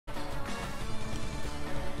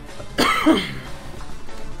Wow!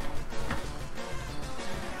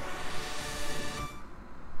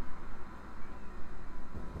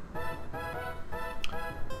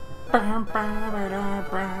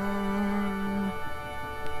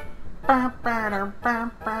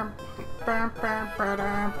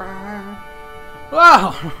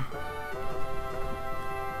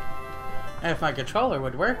 If my controller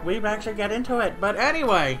would work, we'd actually get into it. But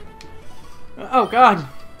anyway, oh god,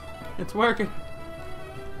 it's working.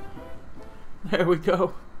 There we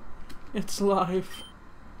go. It's live.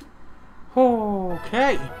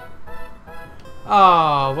 Okay.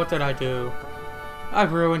 Oh, what did I do? I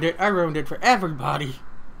ruined it. I ruined it for everybody.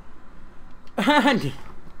 And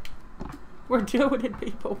we're doing it,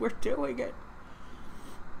 people. We're doing it.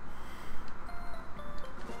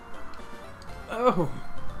 Oh.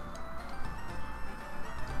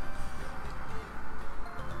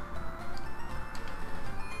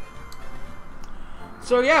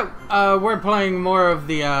 So yeah, we're playing more of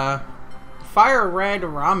the Fire Red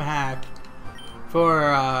ROM hack for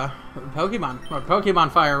Pokemon, or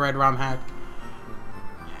Pokemon Fire Red ROM hack,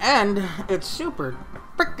 and it's super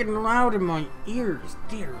freaking loud in my ears,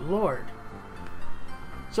 dear lord.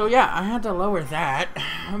 So yeah, I had to lower that,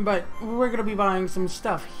 but we're gonna be buying some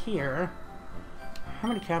stuff here. How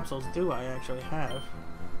many capsules do I actually have?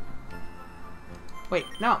 Wait,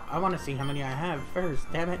 no, I want to see how many I have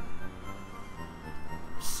first, damn it.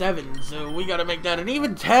 7, so we gotta make that an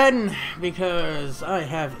even 10, because I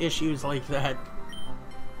have issues like that.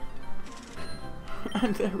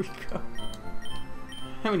 And there we go.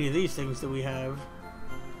 How many of these things do we have?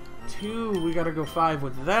 2, we gotta go 5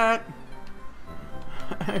 with that.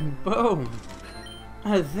 And boom.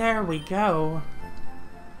 There we go.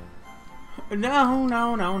 No,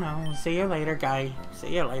 no, no, no. See you later, guy.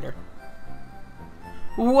 See you later.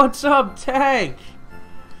 What's up, Tank?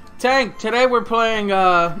 Tank, today we're playing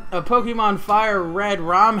a Pokemon Fire Red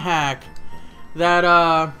ROM hack that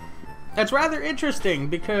that's rather interesting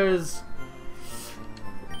because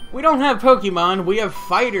we don't have Pokemon, we have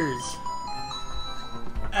fighters.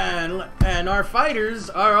 And our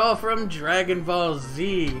fighters are all from Dragon Ball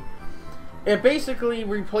Z. It basically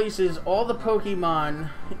replaces all the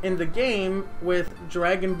Pokemon in the game with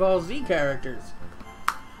Dragon Ball Z characters.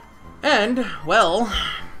 And, well,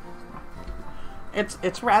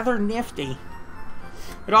 it's rather nifty.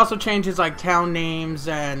 It also changes like town names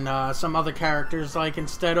and some other characters. Like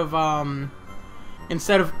instead of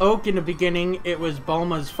Oak in the beginning, it was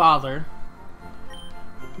Bulma's father.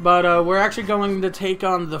 But we're actually going to take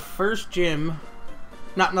on the first gym,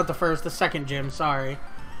 not the first, the second gym. Sorry.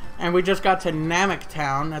 And we just got to Namek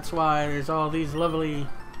Town. That's why there's all these lovely.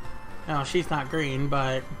 No, she's not green,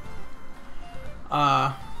 but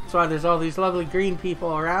that's why there's all these lovely green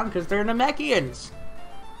people around, because they're Namekians.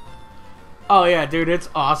 Oh yeah, dude, it's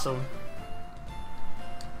awesome.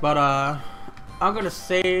 But I'm gonna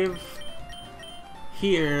save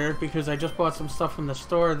here because I just bought some stuff from the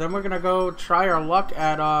store. Then we're gonna go try our luck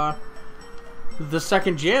at the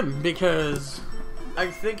second gym, because I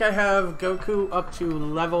think I have Goku up to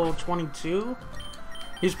level 22.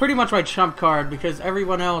 He's pretty much my trump card because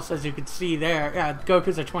everyone else, as you can see there, yeah,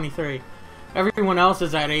 Goku's at 23. Everyone else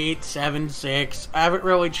is at 8, 7, 6. I haven't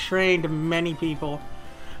really trained many people.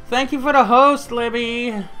 Thank you for the host,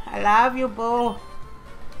 Libby. I love you, boo.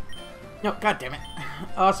 No, god damn it.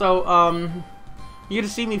 Also, you get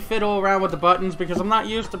to see me fiddle around with the buttons because I'm not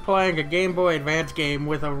used to playing a Game Boy Advance game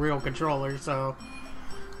with a real controller, so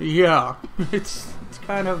yeah, it's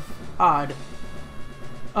kind of odd.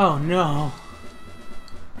 Oh no.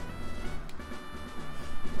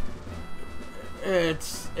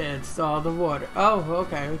 It's all the water. Oh,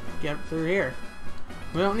 okay, we can get through here.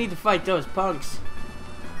 We don't need to fight those punks.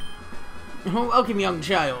 Welcome, young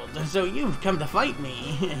child. So you've come to fight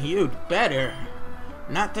me. You'd better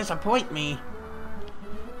not disappoint me.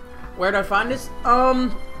 Where'd I find this?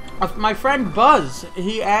 My friend Buzz.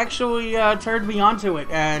 He actually turned me onto it,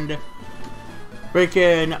 and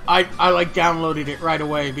freaking I like downloaded it right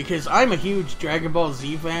away because I'm a huge Dragon Ball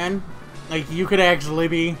Z fan. Like, you could ask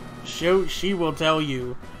Libby. She will tell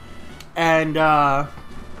you. And I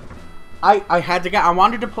had to get. I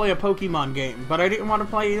wanted to play a Pokemon game, but I didn't want to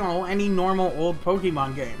play, you know, any normal old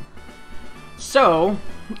Pokemon game. So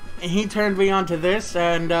he turned me onto this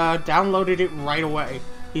and downloaded it right away.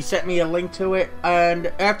 He sent me a link to it,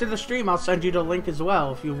 and after the stream, I'll send you the link as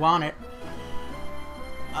well if you want it.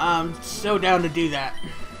 I'm so down to do that.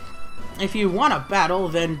 If you want a battle,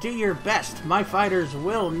 then do your best. My fighters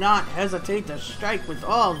will not hesitate to strike with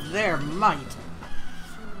all their might.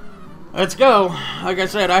 Let's go. Like I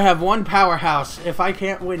said, I have one powerhouse. If I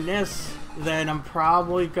can't win this, then I'm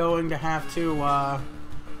probably going to have to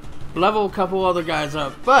Level a couple other guys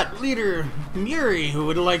up. But Leader Muri, who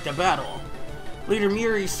would like to battle. Leader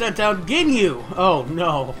Muri sent out Ginyu. Oh,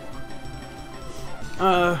 no.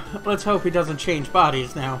 Let's hope he doesn't change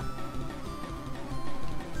bodies now.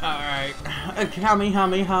 Alright.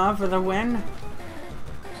 Kamehameha for the win.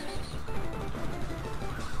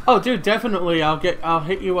 Oh, dude, definitely. I'll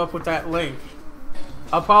hit you up with that link.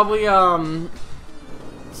 I'll probably,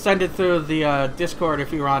 send it through the, Discord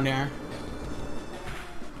if you're on there.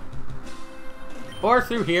 Or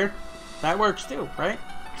through here. That works too, right?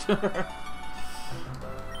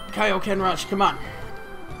 Kaioken Rush, come on.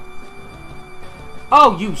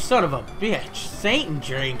 Oh, you son of a bitch. Satan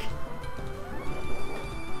drink.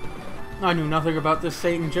 I knew nothing about this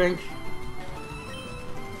Satan drink.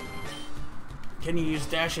 Can you use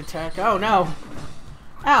dash attack? Oh no.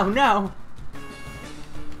 Oh no.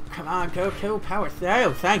 Come on, Goku, power.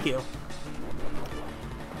 Oh, thank you.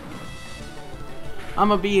 I'm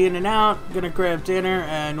gonna be in and out, gonna grab dinner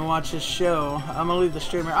and watch this show. I'm gonna leave the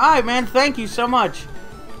streamer. Alright, man, thank you so much.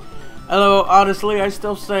 Although, honestly, I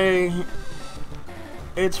still say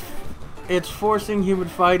it's forcing human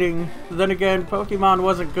fighting. Then again, Pokemon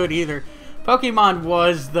wasn't good either. Pokemon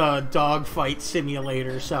was the dogfight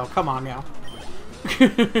simulator, so come on now.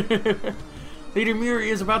 Leader Muri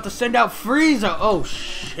is about to send out Frieza. Oh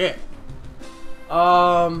shit.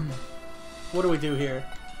 What do we do here?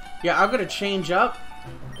 Yeah, I'm gonna change up.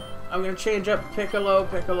 I'm gonna change up Piccolo.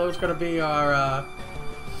 Piccolo's gonna be our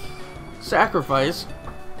sacrifice.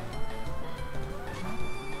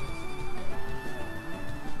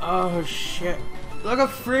 Oh shit! Look at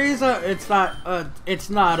Frieza. It's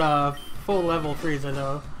not a full level Frieza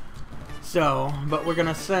though. So, but we're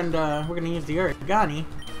gonna send. We're gonna use the Origami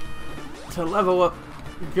to level up.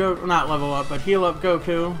 Not level up, but heal up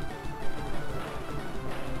Goku.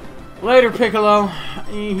 Later, Piccolo.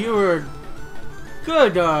 You were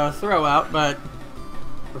good throw out, but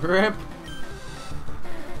rip.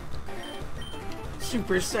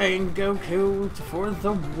 Super Saiyan Goku for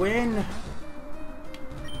the win.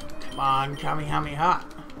 Come on, Kamehameha.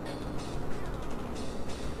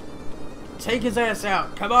 Take his ass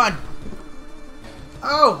out. Come on.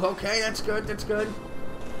 Oh, okay, that's good. That's good.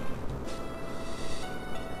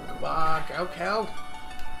 Come on, Goku.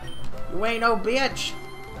 You ain't no bitch.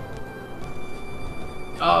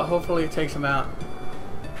 Oh, hopefully it takes him out.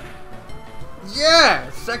 Yeah!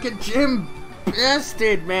 Second gym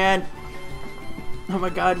bested, man! Oh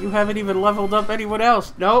my god, you haven't even leveled up anyone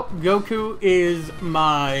else. Nope, Goku is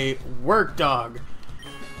my work dog.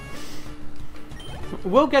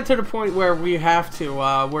 We'll get to the point where we have to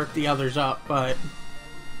work the others up, but...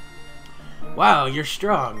 Wow, you're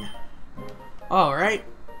strong. Alright.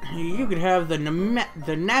 You could have the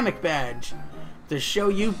Namek badge to show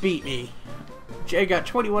you beat me. Jay got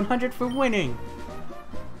 2100 for winning.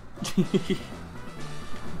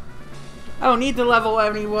 I don't need to level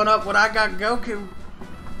anyone up when I got Goku.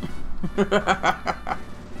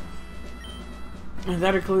 And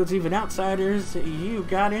that includes even outsiders you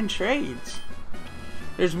got in trades.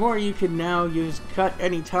 There's more you can now use cut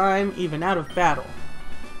anytime, even out of battle.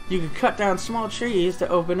 You can cut down small trees to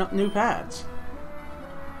open up new paths.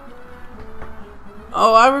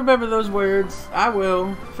 Oh, I remember those words. I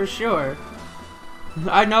will, for sure.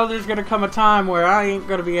 I know there's gonna come a time where I ain't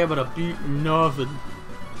gonna be able to beat nothing.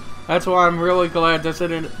 That's why I'm really glad this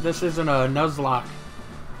isn't a Nuzlocke.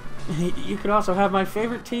 You could also have my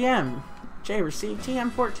favorite TM. Jay received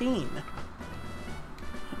TM14.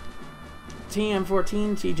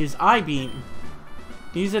 TM14 teaches I-Beam.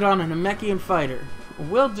 Use it on a Namekian fighter.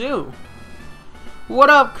 Will do. What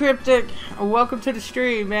up, Cryptic? Welcome to the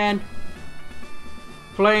stream, man.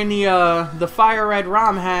 Playing the Fire Red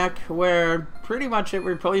ROM hack, where pretty much it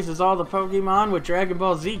replaces all the Pokemon with Dragon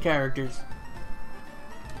Ball Z characters.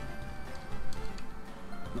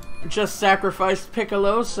 Just sacrificed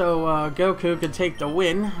Piccolo so Goku could take the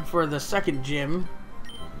win for the second gym.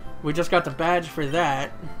 We just got the badge for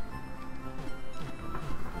that.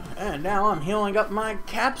 And now I'm healing up my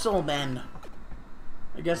capsule men.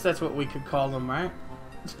 I guess that's what we could call them, right?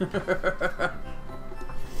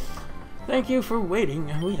 Thank you for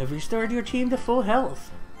waiting. We have restored your team to full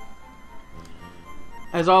health.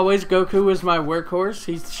 As always, Goku is my workhorse.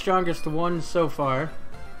 He's the strongest one so far.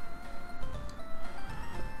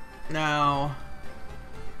 Now,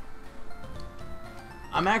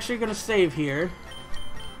 I'm actually going to save here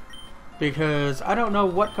because I don't know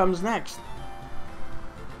what comes next.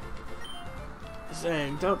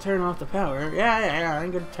 Saying, don't turn off the power. Yeah,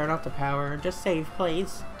 I'm going to turn off the power. Just save,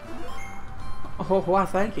 please. Oh, why,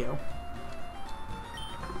 thank you.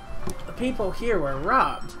 The people here were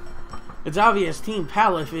robbed. It's obvious Team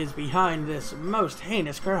Palif is behind this most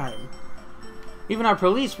heinous crime. Even our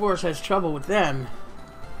police force has trouble with them.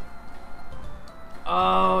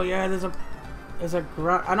 Oh, yeah, there's a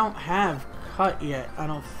I don't have cut yet, I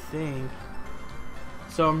don't think.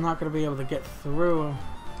 So I'm not going to be able to get through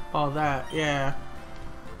all that, yeah.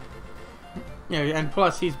 Yeah, and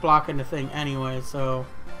plus he's blocking the thing anyway, so...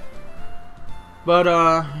 But,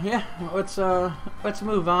 yeah, let's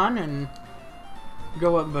move on and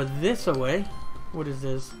go up this away. What is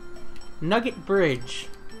this? Nugget Bridge.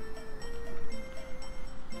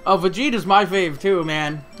 Oh, Vegeta's my fave too,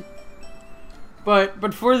 man.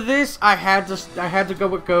 But for this, I had to go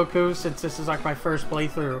with Goku since this is like my first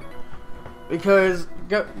playthrough. Because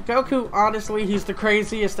Goku, honestly, he's the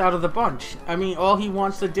craziest out of the bunch. I mean, all he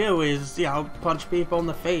wants to do is, you know, punch people in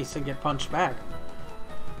the face and get punched back.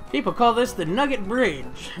 People call this the Nugget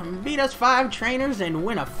Bridge. Beat us 5 trainers and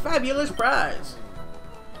win a fabulous prize.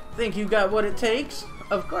 Think you got what it takes?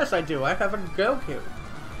 Of course I do. I have a Goku.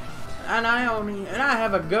 And I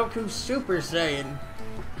have a Goku Super Saiyan.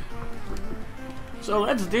 So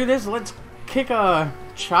let's do this. Let's kick a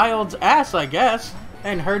child's ass, I guess,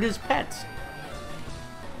 and hurt his pets.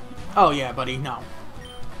 Oh yeah, buddy, no.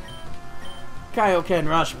 Kaioken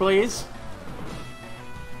Rush, please.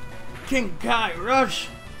 King Kai Rush.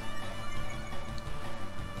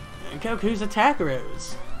 And Goku's attack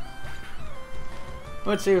rose.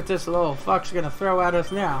 Let's see what this little fuck's gonna throw at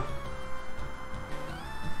us now.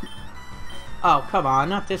 Oh, come on,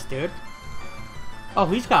 not this dude. Oh,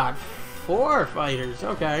 he's got 4 fighters,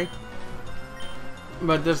 okay.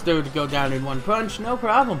 But this dude could go down in 1 punch, no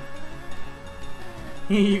problem.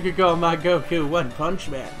 You could call my Goku 1 Punch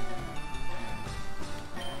Man.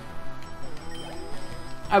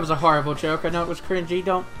 That was a horrible joke. I know it was cringy. You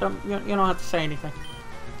don't have to say anything.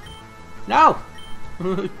 No!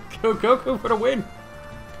 Go Goku for the win.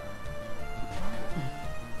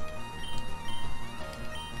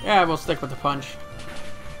 Yeah, we'll stick with the punch.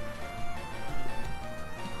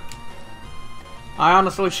 I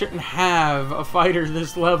honestly shouldn't have a fighter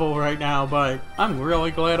this level right now, but I'm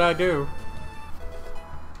really glad I do.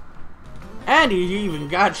 And he even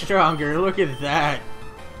got stronger. Look at that.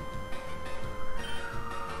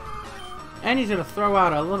 And he's gonna throw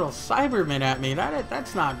out a little Cyberman at me.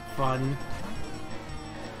 That's not fun.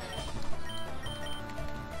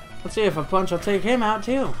 Let's see if a punch will take him out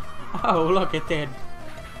too. Oh, look, it did.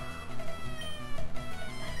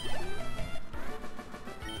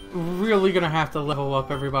 Really gonna have to level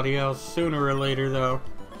up everybody else sooner or later, though.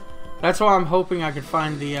 That's why I'm hoping I could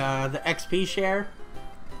find the XP share.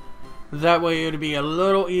 That way it'd be a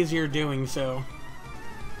little easier doing so.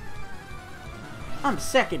 I'm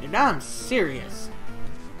second and I'm serious.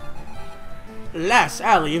 Last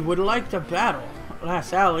Alley would like to battle.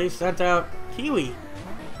 Last Alley sent out Kiwi.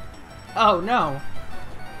 Oh no.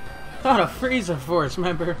 Not a Frieza Force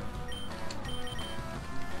member.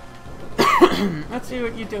 Let's see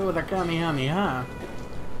what you do with a Kamehameha.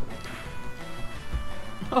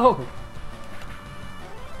 Oh.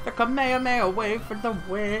 The Kamehameha wave for the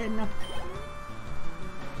win.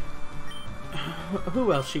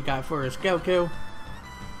 Who else she got for us? Goku?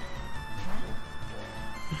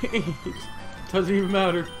 Doesn't even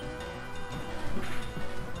matter.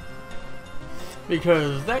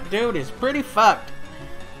 Because that dude is pretty fucked.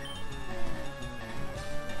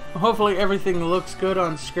 Hopefully everything looks good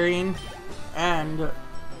on screen. And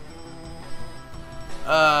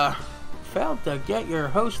failed to get your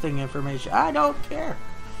hosting information. I don't care.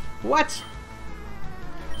 What?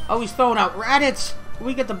 Oh, he's throwing out Raditz.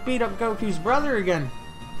 We get to beat up Goku's brother again.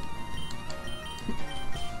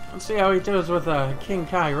 Let's see how he does with King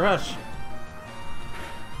Kai Rush.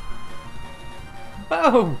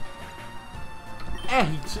 Boom!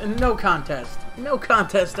 Hey, no contest. No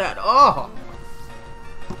contest at all.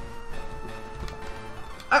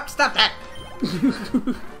 Oh, stop that!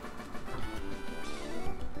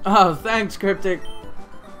 Oh, thanks, Cryptic.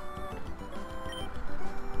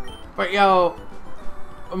 But yo,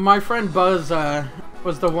 my friend Buzz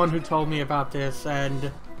was the one who told me about this,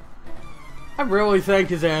 and I really thank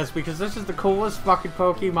his ass because this is the coolest fucking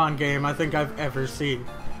Pokemon game I think I've ever seen.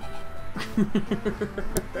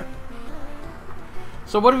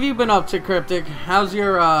 So what have you been up to, Cryptic? How's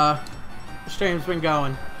your streams been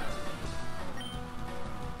going?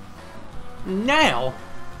 Now?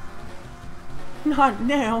 Not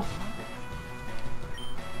now.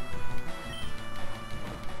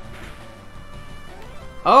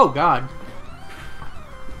 Oh god.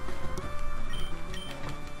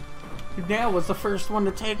 Nail was the first one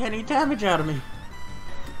to take any damage out of me.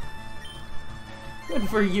 Good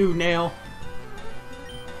for you, Nail.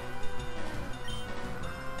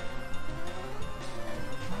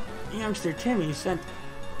 Youngster Timmy sent...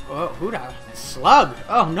 Oh, who the... Slug!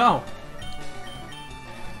 Oh, no.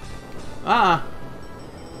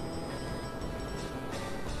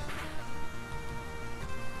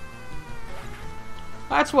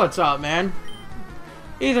 That's what's up, man.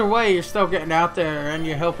 Either way, you're still getting out there and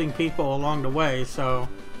you're helping people along the way, so...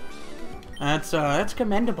 That's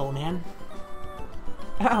commendable, man.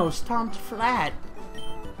 Oh, stomped flat.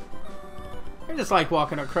 I just like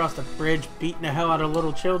walking across the bridge, beating the hell out of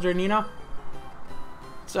little children, you know?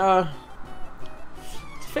 It's a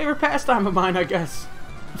favorite pastime of mine, I guess.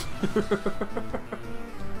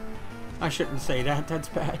 I shouldn't say that, that's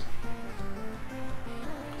bad.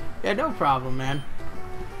 Yeah, no problem, man.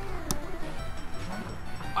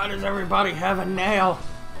 Why does everybody have a nail?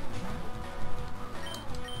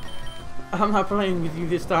 I'm not playing with you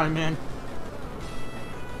this time, man.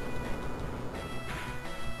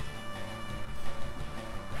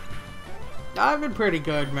 I've been pretty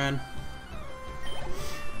good, man.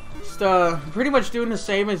 Just, pretty much doing the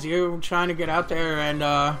same as you, trying to get out there and,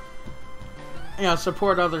 you know,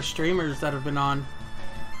 support other streamers that have been on.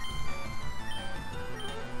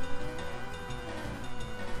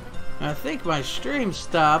 I think my stream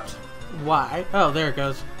stopped. Why? Oh, there it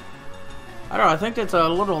goes. I don't know, I think it's a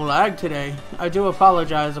little lag today. I do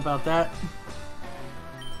apologize about that.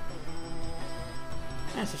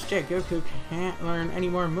 That's a shit. Goku can't learn any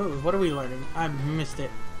more moves. What are we learning? I missed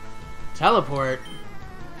it. Teleport.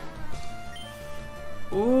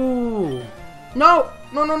 Ooh. No!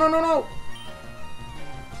 No, no, no, no, no!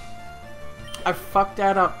 I fucked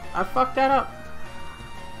that up. I fucked that up.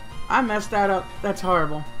 I messed that up. That's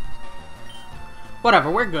horrible.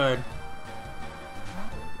 Whatever, we're good.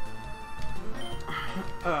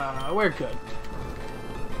 We're good.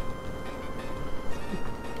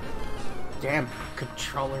 Damn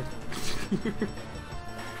controller.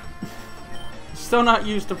 Still not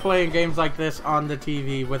used to playing games like this on the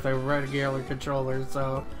TV with a regular controller,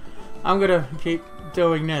 so I'm gonna keep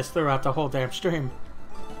doing this throughout the whole damn stream.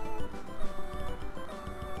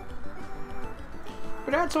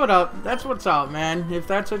 But that's what up. That's what's up, man. If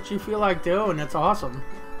that's what you feel like doing, it's awesome.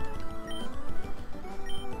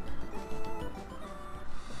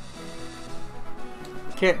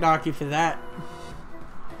 Can't knock you for that.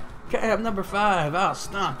 Okay, I'm number 5. I'll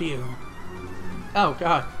stomp you. Oh,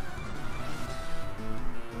 God.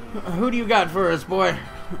 Who do you got for us, boy?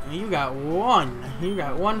 You got one. You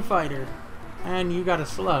got one fighter. And you got a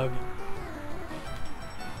slug.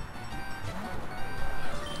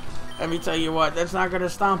 Let me tell you what, that's not gonna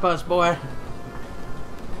stomp us, boy.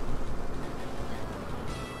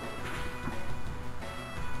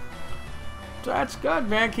 That's good,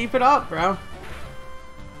 man. Keep it up, bro.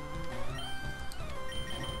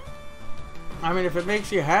 I mean, if it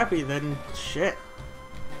makes you happy, then shit.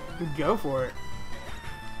 Go for it.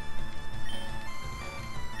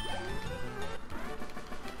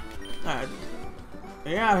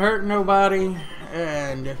 You're not hurting nobody,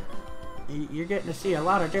 and you're getting to see a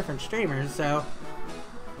lot of different streamers, so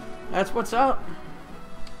that's what's up.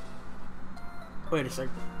 Wait a sec.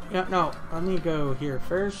 Yeah, no, let me go here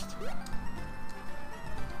first.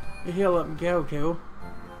 Heal up Goku.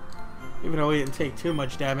 Even though he didn't take too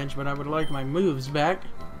much damage, but I would like my moves back.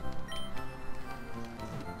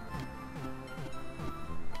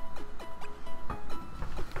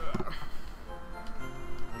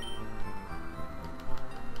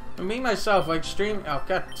 Me myself, like stream. Oh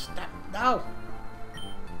god, stop! No.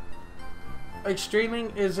 Like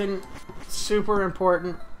streaming isn't super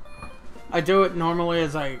important. I do it normally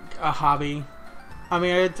as like a hobby. I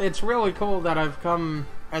mean, it's really cool that I've come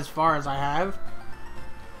as far as I have.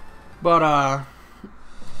 But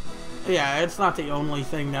yeah, it's not the only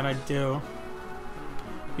thing that I do.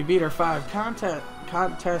 You beat our 5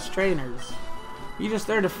 contest trainers. You just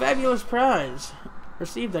earned a fabulous prize.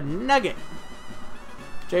 Received a nugget.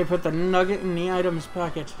 Jay put the nugget in the item's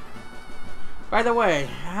pocket. By the way,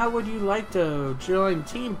 how would you like to join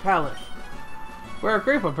Team Palette? We're a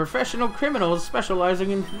group of professional criminals specializing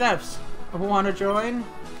in thefts. Want to join?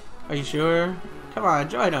 Are you sure? Come on,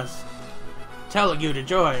 join us. Telling you to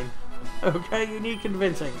join. Okay, you need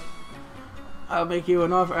convincing. I'll make you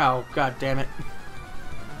an offer. Oh, god damn it.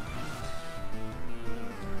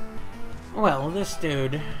 Well, this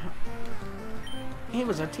dude, he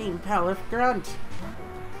was a Team Palette grunt.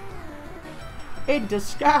 In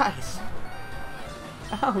disguise.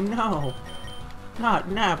 Oh no. Not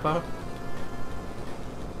Nappa.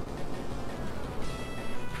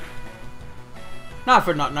 Not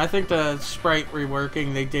for nothing. I think the sprite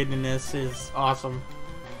reworking they did in this is awesome.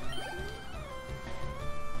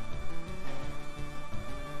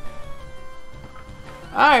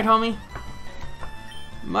 Alright, homie.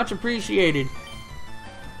 Much appreciated.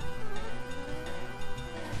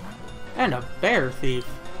 And a bear thief.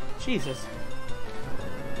 Jesus.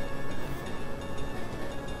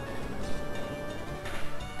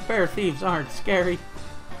 Bear thieves aren't scary.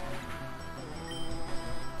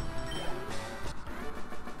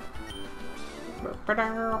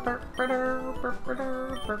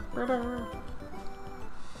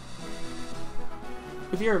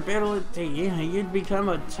 With your ability, you'd become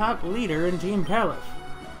a top leader in Team Palaf.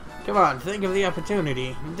 Come on, think of the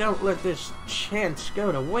opportunity. Don't let this chance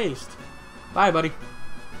go to waste. Bye, buddy.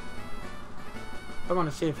 I want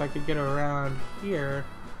to see if I could get around here.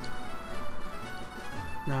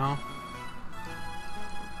 No.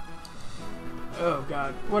 Oh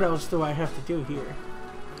god, what else do I have to do here?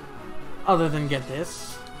 Other than get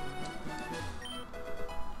this.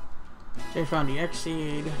 They found the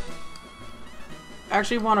X-Seed. I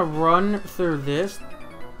actually want to run through this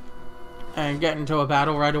and get into a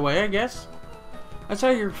battle right away, I guess. I saw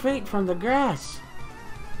your feet from the grass.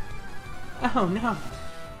 Oh no.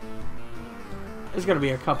 There's gonna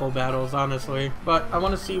be a couple battles, honestly, but I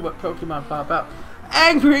want to see what Pokemon pop out.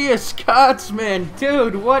 Angriest Scotsman!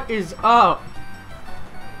 Dude, what is up?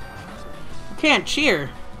 Can't cheer.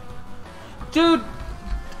 Dude,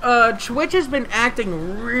 Twitch has been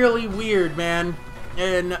acting really weird, man.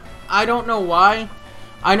 And I don't know why.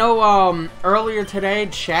 I know, earlier today,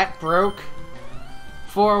 chat broke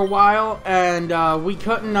for a while, and, we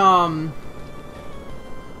couldn't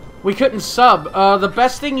sub. The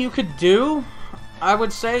best thing you could do, I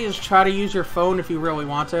would say, is try to use your phone if you really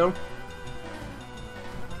want to.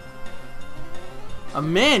 A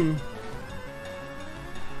min?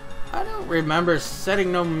 I don't remember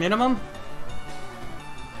setting no minimum.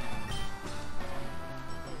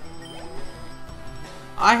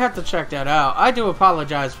 I have to check that out. I do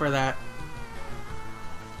apologize for that.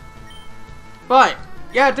 But,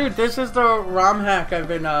 yeah, dude, this is the ROM hack I've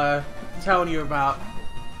been, telling you about.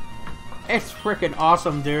 It's freaking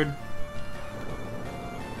awesome, dude.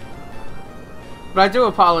 But I do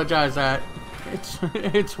apologize that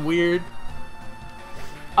it's weird.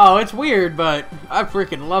 Oh, it's weird, but I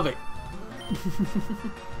freaking love it.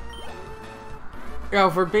 Yo,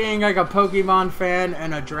 for being like a Pokemon fan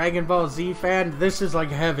and a Dragon Ball Z fan, this is like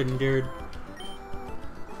heaven, dude.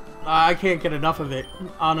 I can't get enough of it,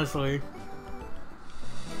 honestly.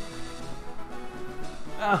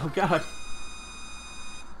 Oh, God.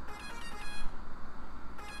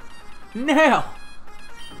 No!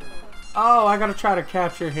 Oh, I gotta try to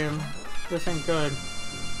capture him. This ain't good.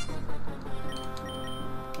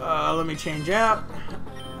 Let me change out.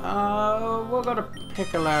 We'll go to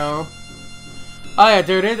Piccolo. Oh yeah,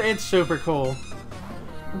 dude, it's super cool.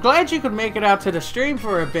 I'm glad you could make it out to the stream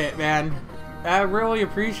for a bit, man. I really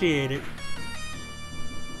appreciate it.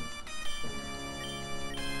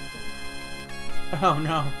 Oh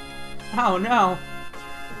no. Oh no.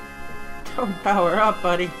 Don't power up,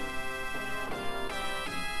 buddy.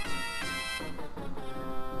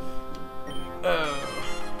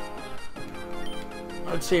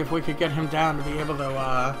 Let's see if we could get him down to be able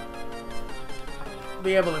to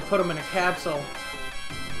put him in a capsule.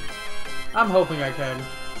 I'm hoping I can.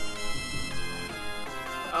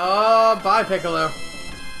 Oh, bye, Piccolo.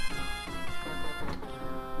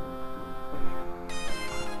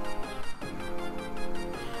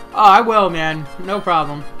 Oh, I will, man. No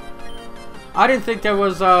problem. I didn't think there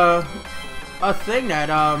was a thing that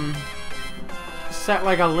set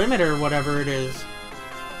like a limit or whatever it is.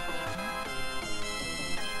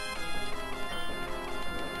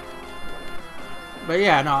 But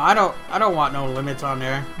yeah, no, I don't want no limits on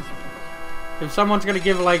there. If someone's gonna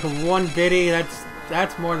give like one biddy,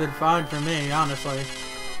 that's more than fine for me, honestly.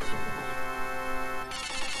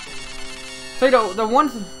 So you know, the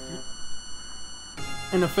one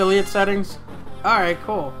in affiliate settings. All right,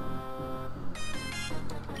 cool.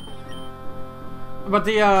 But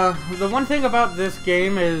the one thing about this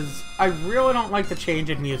game is I really don't like the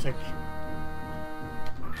change in music.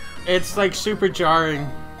 It's like super jarring.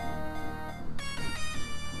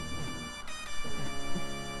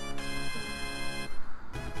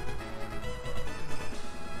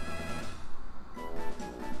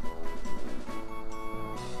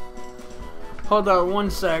 Hold on one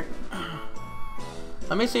sec.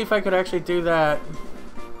 Let me see if I could actually do that.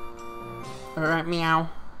 Alright, meow.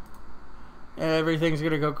 Everything's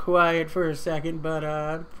gonna go quiet for a second, but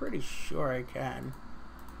I'm pretty sure I can.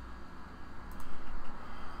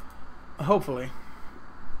 Hopefully.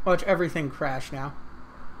 Watch everything crash now.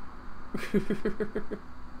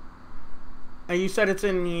 And you said it's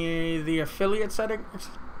in the affiliate settings?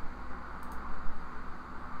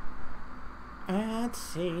 Let's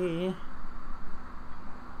see.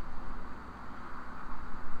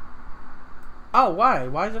 Oh, why?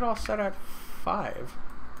 Why is it all set at 5?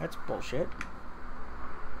 That's bullshit.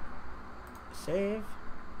 Save.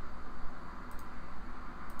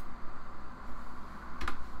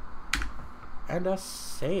 And a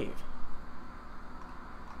save.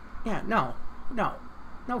 Yeah, no. No.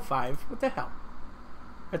 No 5. What the hell?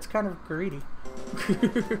 That's kind of greedy.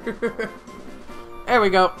 There we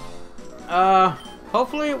go.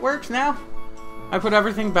 Hopefully it works now. I put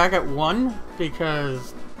everything back at 1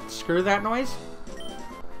 because screw that noise.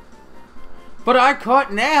 But I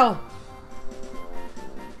caught now.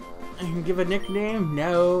 I can give a nickname?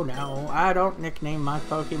 No, no. I don't nickname my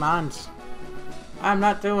Pokemons. I'm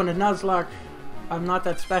not doing a Nuzlocke. I'm not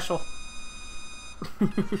that special.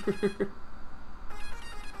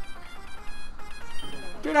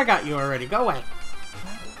 Dude, I got you already. Go away.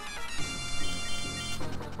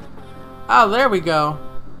 Oh, there we go.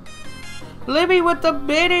 Libby with the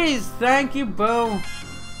biddies. Thank you, Boo.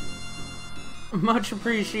 Much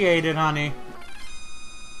appreciated, honey.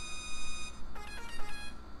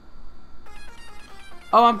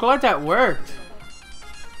 Oh, I'm glad that worked.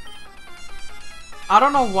 I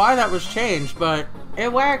don't know why that was changed, but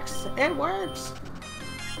it works. It works.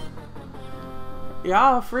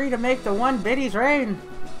 Y'all free to make the one biddies rain.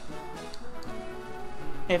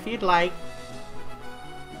 If you'd like.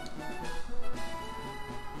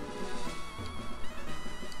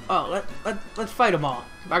 Oh, let's fight them all.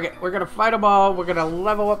 Okay, we're gonna fight them all. We're gonna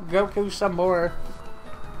level up Goku some more.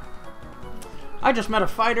 I just met a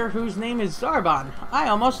fighter whose name is Zarbon. I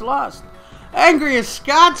almost lost. Angriest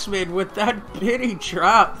Scotsman with that pity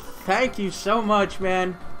drop. Thank you so much,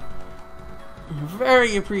 man.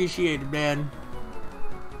 Very appreciated, man.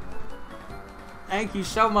 Thank you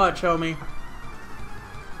so much, homie.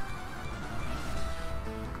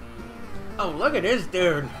 Oh, look at this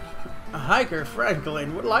dude. Hiker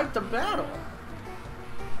Franklin would like to battle.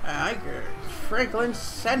 Hiker Franklin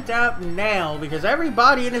sent out nail because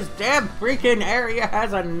everybody in his damn freaking area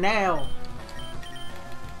has a nail.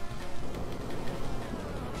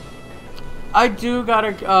 I do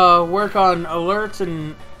gotta work on alerts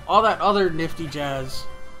and all that other nifty jazz.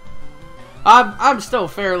 I'm still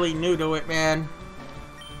fairly new to it, man.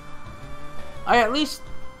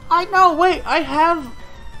 I know, wait, I have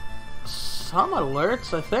some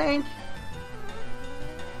alerts, I think.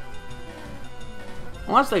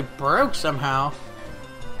 Unless they broke somehow.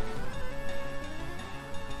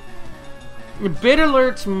 Bid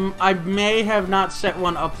alerts, I may have not set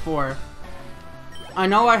one up for. I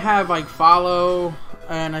know I have like follow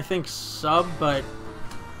and I think sub, but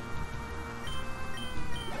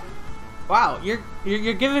wow,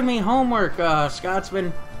 you're giving me homework,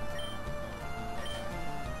 Scotsman.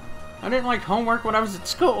 I didn't like homework when I was at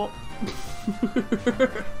school.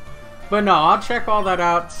 But no, I'll check all that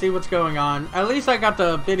out, see what's going on. At least I got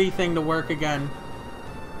the biddy thing to work again.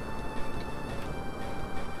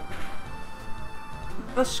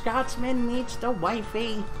 The Scotsman meets the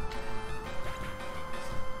wifey.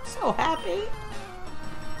 So happy.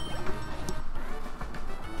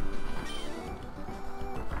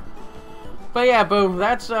 But yeah, boom,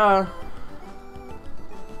 that's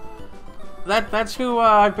that's who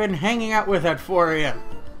I've been hanging out with at 4 a.m.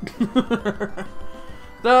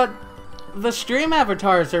 The stream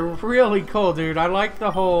avatars are really cool, dude. I like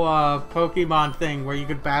the whole Pokemon thing where you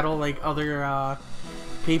could battle like other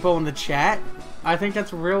people in the chat. I think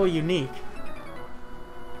that's really unique.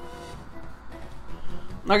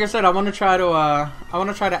 Like I said, I want to try to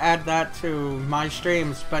add that to my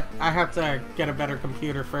streams, but I have to get a better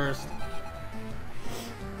computer first.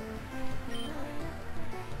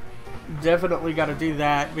 Definitely got to do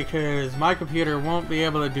that because my computer won't be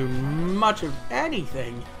able to do much of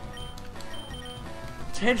anything.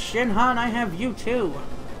 Ted Shinhan, I have you too.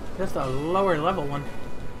 Just a lower level one.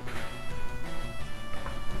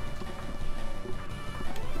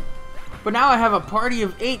 But now I have a party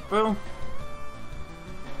of 8, bro.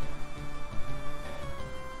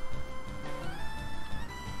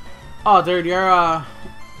 Oh, dude, your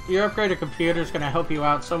upgraded computer is gonna help you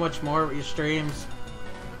out so much more with your streams.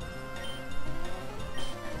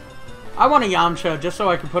 I want a Yamcha just so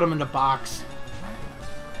I can put him in the box.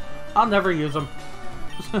 I'll never use him.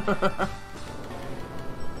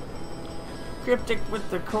 Cryptic with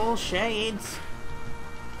the cool shades.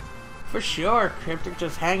 For sure, Cryptic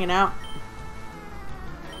just hanging out.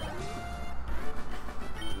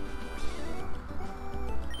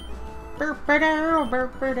 I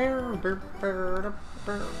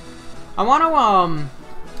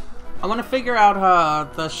want to figure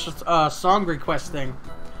out the song request thing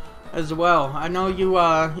as well. I know you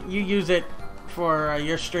use it for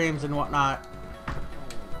your streams and whatnot,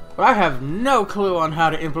 but I have no clue on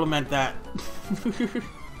how to implement that.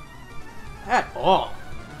 At all.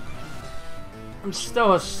 I'm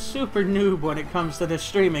still a super noob when it comes to this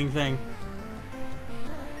streaming thing.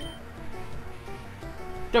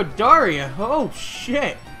 Dodaria, oh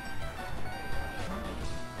shit.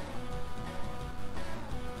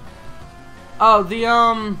 Oh,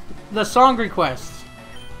 the song requests.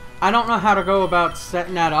 I don't know how to go about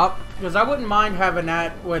setting that up, because I wouldn't mind having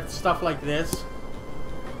that with stuff like this.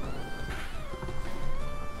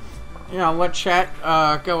 You know, let chat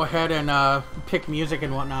go ahead and pick music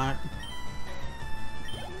and whatnot.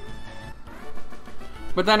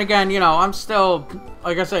 But then again, you know, I'm still,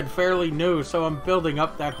 like I said, fairly new, so I'm building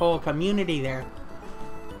up that whole community there.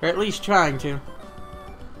 Or at least trying to.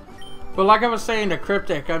 But like I was saying to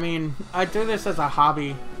Cryptic, I mean, I do this as a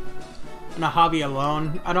hobby. And a hobby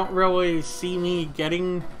alone. I don't really see me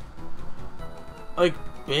getting, like,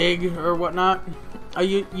 big or whatnot.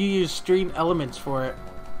 You use Stream Elements for it.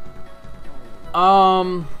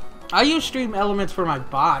 I use Stream Elements for my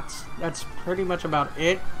bots. That's pretty much about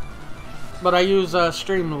it. But I use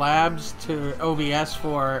Streamlabs to OBS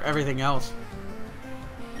for everything else.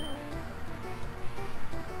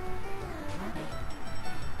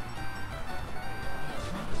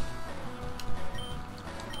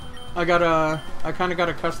 I kind of got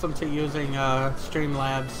accustomed to using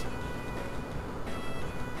Streamlabs.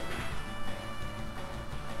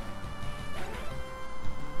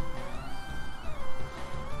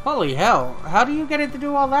 Holy hell, how do you get it to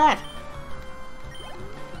do all that?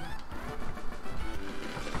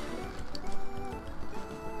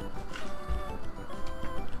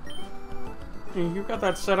 You got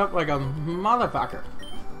that set up like a motherfucker.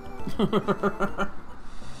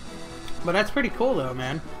 But that's pretty cool though,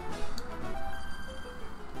 man.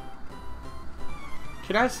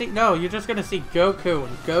 Can I see? No, you're just gonna see Goku,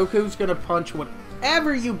 and Goku's gonna punch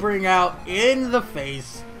whatever you bring out in the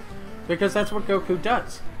face. Because that's what Goku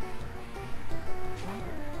does.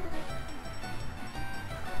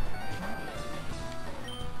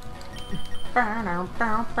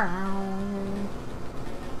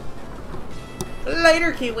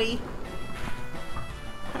 Later, Kiwi.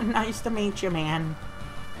 Nice to meet you, man.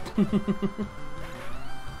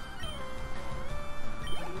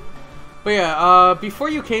 But yeah, before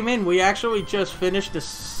you came in, we actually just finished the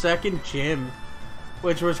second gym,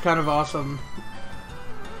 which was kind of awesome.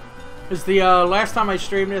 Because the last time I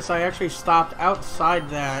streamed this, I actually stopped outside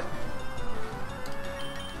that.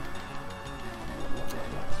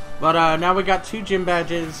 But now we got 2 gym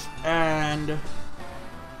badges, and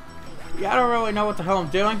yeah, I don't really know what the hell I'm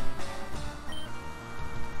doing.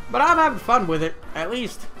 But I'm having fun with it, at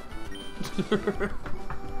least.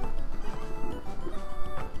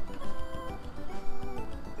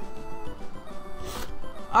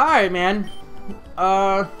 Alright, man.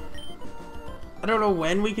 I don't know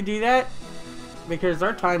when we could do that, because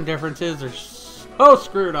our time differences are so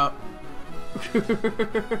screwed up.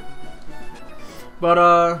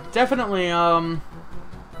 But, definitely, I'll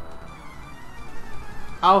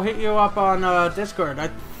hit you up on, Discord. I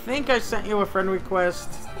think I sent you a friend request,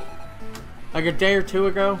 like a day or 2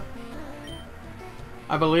 ago.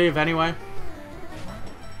 I believe, anyway.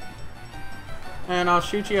 And I'll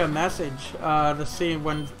shoot you a message, to see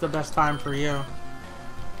when's the best time for you.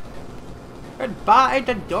 Goodbye,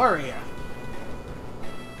 Dodoria.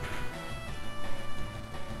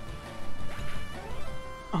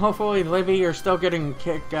 Hopefully, Libby, you're still getting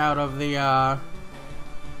kicked out of the,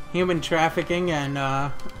 human trafficking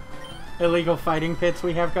and, illegal fighting pits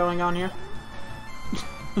we have going on here.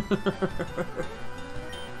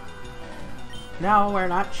 No, we're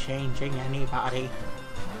not changing anybody.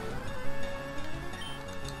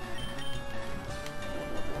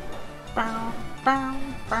 Bow, bow,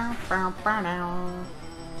 bow, bow, bow, now.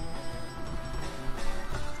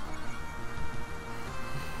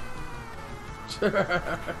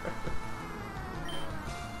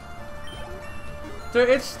 Dude,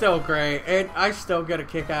 it's still great. I still get a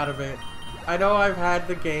kick out of it. I know I've had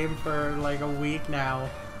the game for like a week now,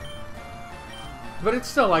 but it's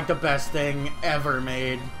still like the best thing ever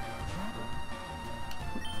made.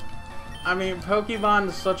 I mean, Pokemon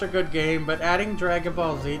is such a good game, but adding Dragon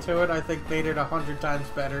Ball Z to it, I think made it 100 times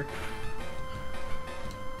better.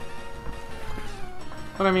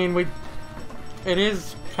 But I mean, it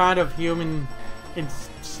is kind of human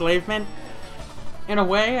enslavement, in a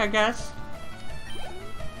way, I guess.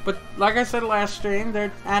 But like I said last stream,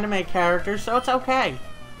 they're anime characters, so it's okay.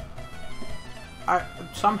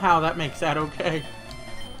 Somehow that makes that okay.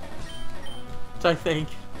 I think.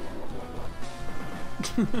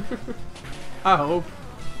 I hope.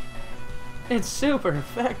 It's super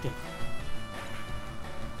effective.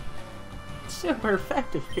 Super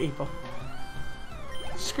effective, people.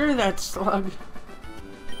 Screw that slug.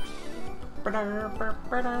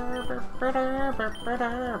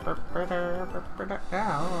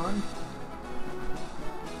 Down.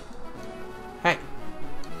 Hey.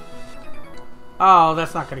 Oh,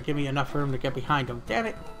 that's not going to give me enough room to get behind him. Damn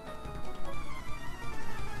it.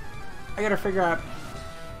 I gotta figure out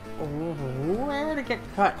where to get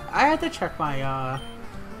cut. I had to check my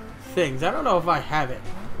things. I don't know if I have it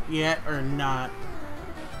yet or not.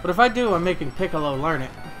 But if I do, I'm making Piccolo learn it.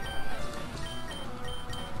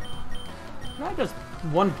 Can I just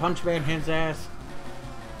one punch man his ass?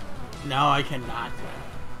 No, I cannot.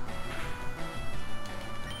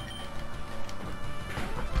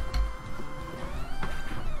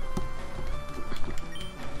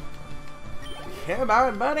 Come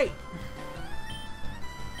on, buddy.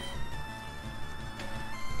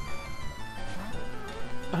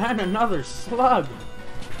 And another slug.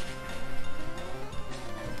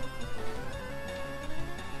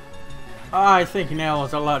 I think Nail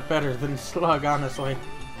is a lot better than Slug, honestly.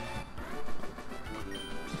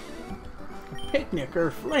 Picnic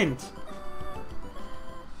or Flint.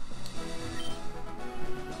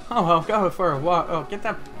 Oh, I'll go for a walk. Oh, get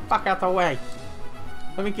that fuck out the way.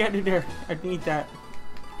 Let me get in there. I need that.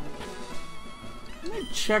 Let me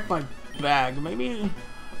check my bag. Maybe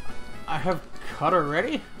I have cut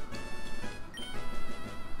already?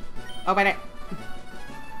 Open it.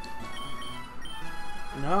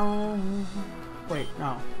 No. Wait,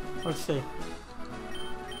 no. Let's see.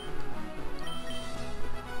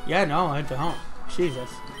 Yeah, no, I don't. Jesus.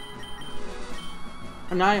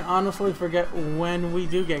 And I honestly forget when we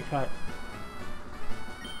do get cut.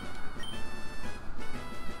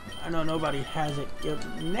 I know nobody has it.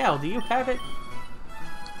 Nell, do you have it?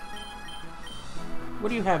 What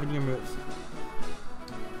do you have in your moves?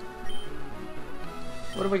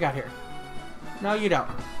 What do we got here? No, you don't.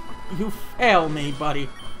 You fail me, buddy.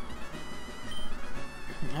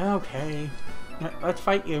 Okay. Let's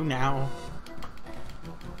fight you now.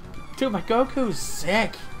 Dude, my Goku's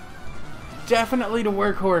sick. Definitely the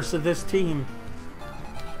workhorse of this team.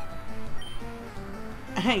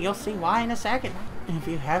 Hey, you'll see why in a second, if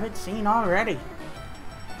you haven't seen already.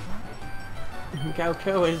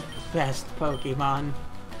 Goku is best Pokemon.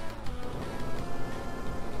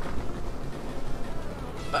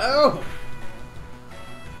 Oh!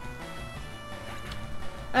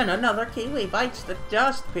 And another Kiwi bites the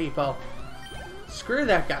dust, people. Screw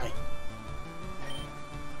that guy.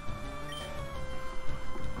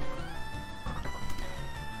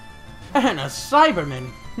 And a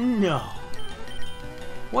Cyberman. No.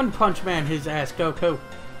 One Punch Man his ass, Goku.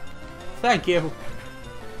 Thank you.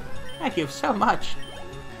 Thank you so much.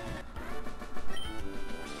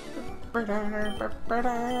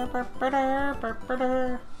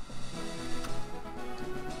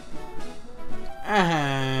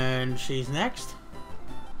 And she's next.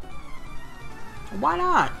 Why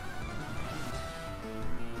not?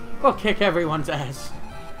 We'll kick everyone's ass.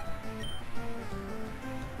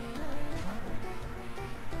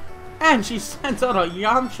 And she sends out a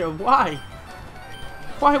Yamcha. Why?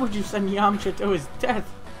 Why would you send Yamcha to his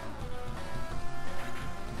death?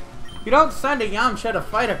 You don't send a Yamcha to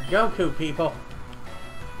fight a Goku, people.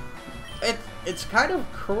 It's kind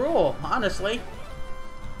of cruel, honestly.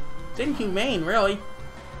 It's inhumane, really.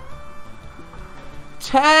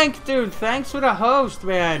 Tank, dude, thanks for the host,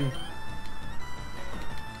 man.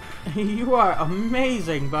 You are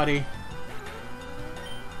amazing, buddy.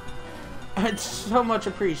 It's so much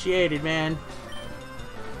appreciated, man.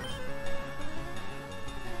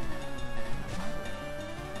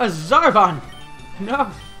 A Zarbon! No.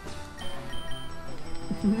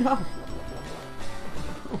 No.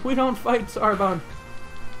 We don't fight Zarbon.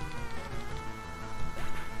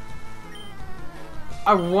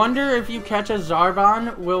 I wonder if you catch a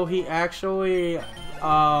Zarbon, will he actually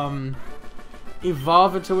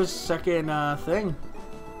evolve into his second thing?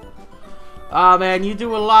 Aw, man, you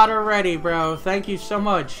do a lot already, bro. Thank you so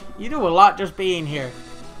much. You do a lot just being here.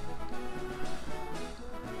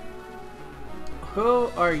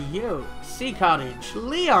 Who are you? Sea Cottage.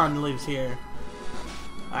 Leon lives here.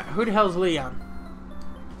 Who the hell's Leon?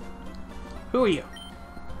 Who are you?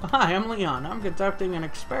 Hi, I'm Leon. I'm conducting an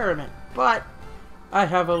experiment, but I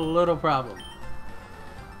have a little problem.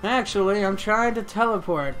 Actually, I'm trying to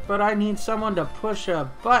teleport, but I need someone to push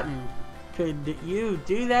a button. Could you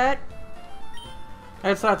do that?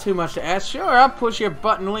 That's not too much to ask. Sure, I'll push your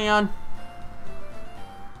button, Leon.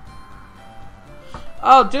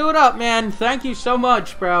 Oh, do it up, man. Thank you so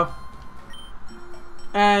much, bro.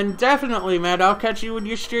 And definitely, man, I'll catch you in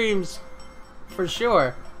your streams. For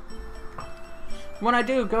sure. When I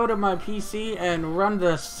do, go to my PC and run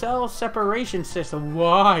the cell separation system.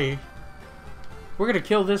 Why? We're gonna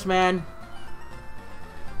kill this man.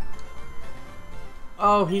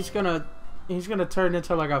 Oh, he's gonna turn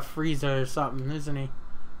into like a Frieza or something, isn't he?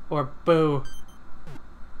 Or Boo.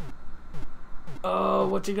 Oh,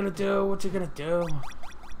 what's he gonna do? What's he gonna do?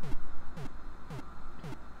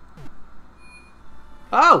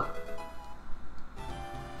 Oh!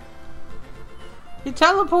 He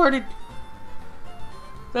teleported!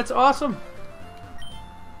 That's awesome!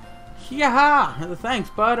 Yaha! Thanks,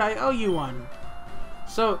 bud. I owe you one.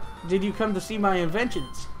 So, did you come to see my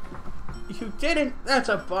inventions? You didn't? That's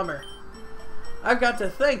a bummer. I've got to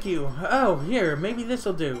thank you. Oh, here, maybe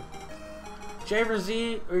this'll do. Jay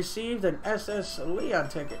received an SS Leon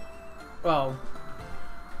ticket. Well,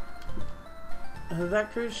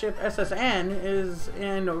 that cruise ship SSN is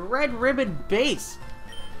in Red Ribbon Base.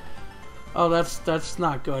 Oh, that's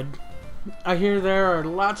not good. I hear there are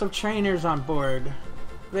lots of trainers on board.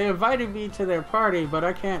 They invited me to their party, but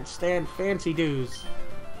I can't stand fancy dues.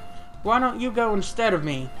 Why don't you go instead of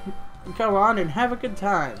me? Go on and have a good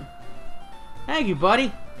time. Thank you,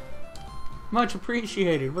 buddy. Much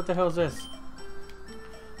appreciated. What the hell is this?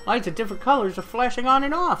 Lights of different colors are flashing on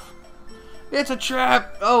and off. It's a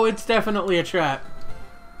trap. Oh, it's definitely a trap.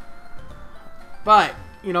 But,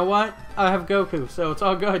 you know what? I have Goku, so it's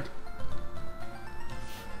all good.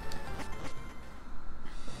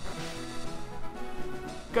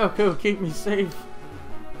 Goku, keep me safe.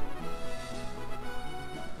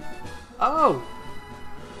 Oh!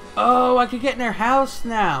 Oh, I could get in their house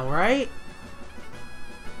now, right?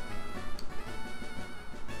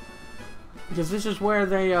 Because this is where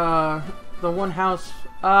they, the one house...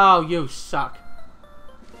 Oh, you suck.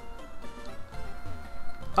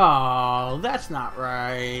 Oh, that's not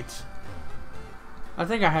right. I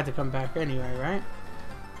think I had to come back anyway, right?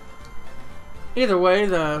 Either way,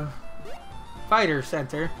 the Fighter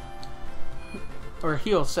Center, or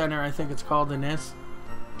Heal Center, I think it's called in this.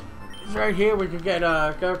 It's right here. We could get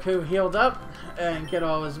Goku healed up and get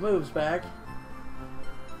all his moves back.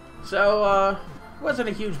 So, wasn't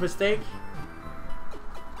a huge mistake.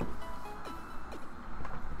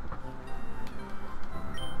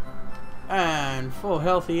 And full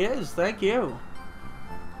health he is, thank you.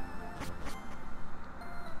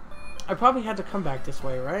 I probably had to come back this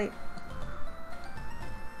way, right?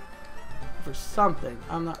 For something.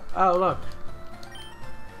 I'm not... Oh, look.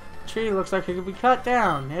 Tree looks like it could be cut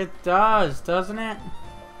down. It does, doesn't it?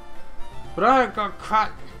 But I got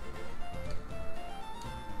cut.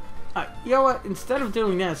 You know what? Instead of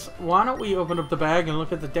doing this, why don't we open up the bag and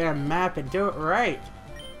look at the damn map and do it right?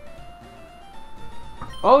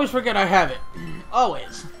 Always forget I have it.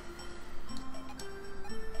 Always.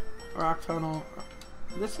 Rock tunnel.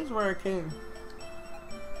 This is where I came.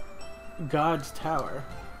 God's Tower.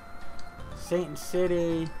 Satan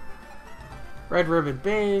City. Red Ribbon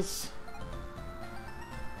Base.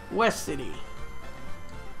 West City.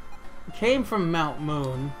 Came from Mount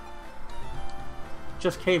Moon.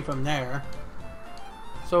 Just came from there.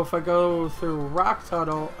 So if I go through Rock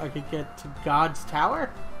Tunnel, I could get to God's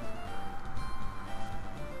Tower?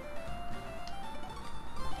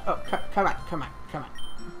 Oh, come on, come on, come on.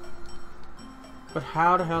 But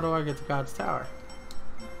how the hell do I get to God's Tower?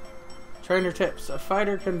 Trainer tips. A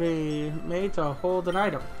fighter can be made to hold an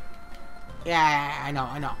item. Yeah, I know,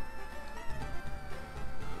 I know.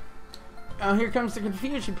 Oh, here comes the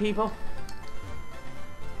confusion, people.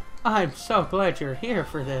 I'm so glad you're here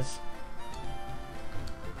for this.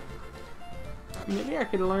 Maybe I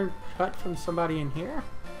could learn cut from somebody in here?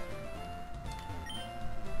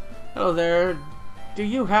 Hello there. Do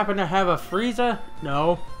you happen to have a Frieza?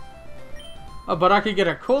 No. Oh, but I could get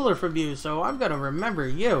a cooler from you, so I'm gonna remember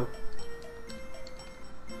you.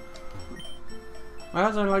 My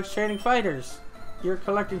husband likes trading fighters. You're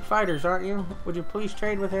collecting fighters, aren't you? Would you please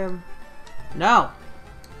trade with him? No.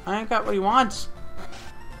 I ain't got what he wants.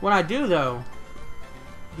 When I do, though,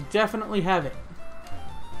 you definitely have it.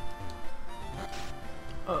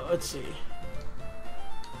 Oh, let's see.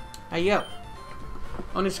 Hey, yo.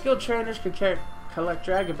 Only skilled trainers can collect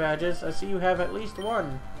dragon badges. I see you have at least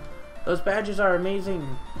one. Those badges are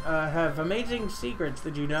amazing. Have amazing secrets,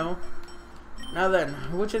 did you know? Now then,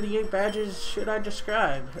 which of the 8 badges should I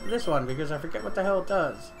describe? This one, because I forget what the hell it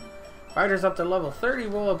does. Fighters up to level 30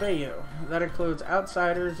 will obey you. That includes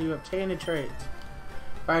outsiders you obtain in trades.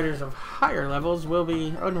 Fighters of higher levels will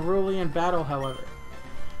be unruly in battle, however.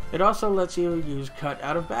 It also lets you use cut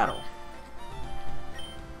out of battle.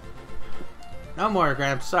 No more,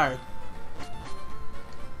 Gramps, sorry.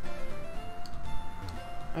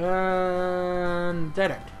 And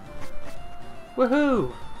dead end.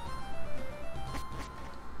 Woohoo!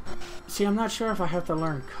 See, I'm not sure if I have to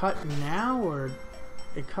learn cut now or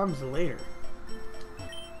it comes later.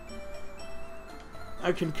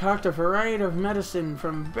 I concoct a variety of medicine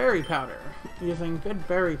from berry powder. Using good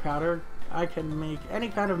berry powder, I can make any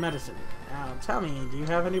kind of medicine. Now, tell me, do you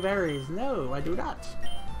have any berries? No, I do not.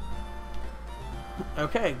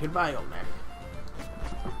 Okay, goodbye, old man.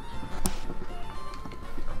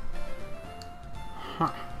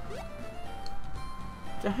 Huh.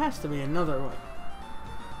 There has to be another one.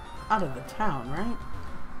 Out of the town, right?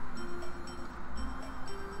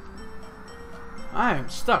 I am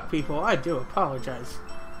stuck, people. I do apologize.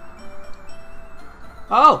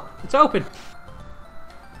 Oh! It's open!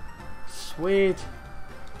 Sweet.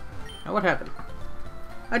 Now what happened?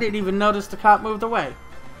 I didn't even notice the cop moved away.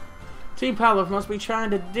 Team Pavlov must be trying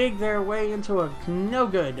to dig their way into a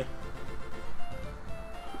no-good.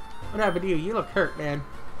 What happened to you? You look hurt, man.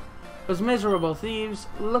 Those miserable thieves,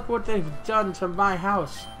 look what they've done to my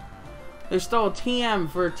house. They stole TM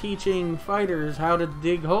for teaching fighters how to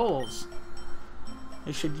dig holes.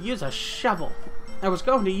 They should use a shovel. I was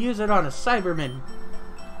going to use it on a Cyberman.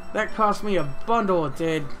 That cost me a bundle, it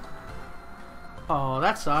did. Oh,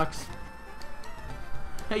 that sucks.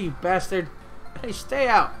 Hey, you bastard. Hey, stay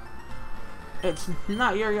out. It's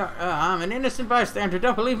not your yard. I'm an innocent bystander,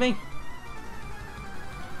 don't believe me?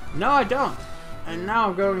 No, I don't. And now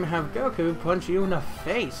I'm going to have Goku punch you in the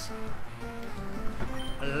face.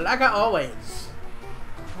 Like I always.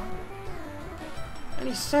 And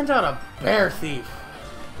he sent out a bear thief.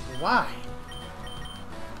 Why?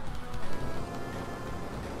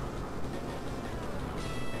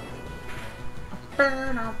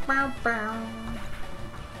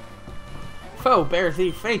 Foe bear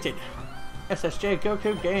thief fainted. SSJ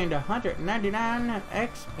Goku gained 199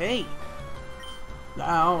 XP.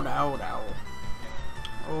 No.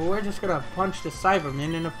 We're just gonna punch the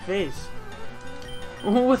Cyberman in the face.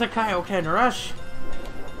 With a Kaioken rush.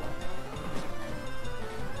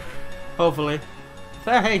 Hopefully.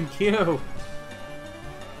 Thank you.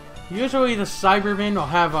 Usually the Cybermen will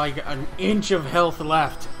have like an inch of health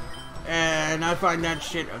left. And I find that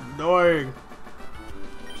shit annoying.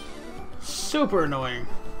 Super annoying.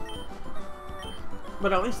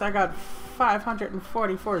 But at least I got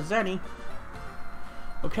 544 Zenny.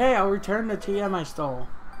 Okay, I'll return the TM I stole.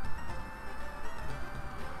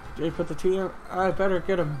 Did you put the TM? I better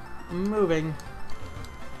get him moving.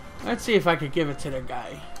 Let's see if I could give it to the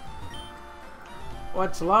guy.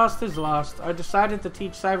 What's lost is lost. I decided to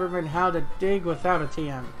teach Cybermen how to dig without a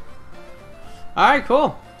TM. Alright,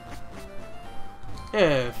 cool.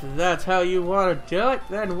 If that's how you want to do it,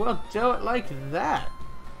 then we'll do it like that.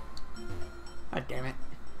 God damn it.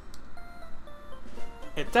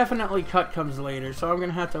 It definitely cut comes later, so I'm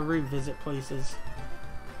gonna have to revisit places.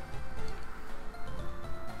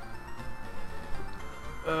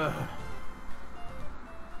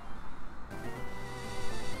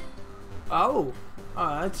 Oh,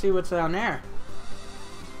 let's see what's down there.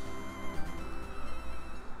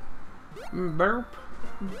 Burp,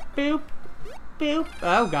 boop, boop.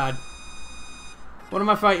 Oh god. What am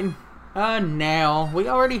I fighting? Nail. We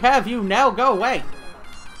already have you. Nail, go away.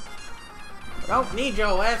 Don't need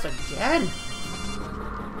your ass again.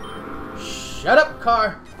 Shut up,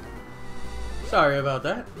 car. Sorry about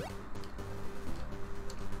that.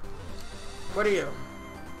 What are you?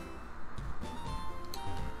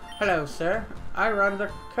 Hello, sir. I run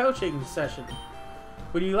the coaching session.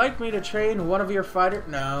 Would you like me to train one of your fighters?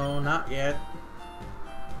 No, not yet.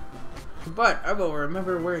 But I will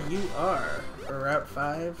remember where you are. Route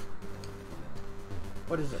 5.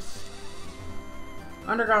 What is this?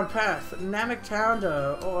 Underground path. Namek Town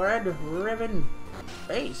to Red Ribbon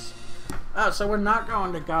Base. Oh, so we're not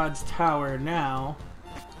going to God's Tower now.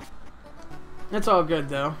 It's all good,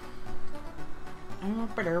 though. Oh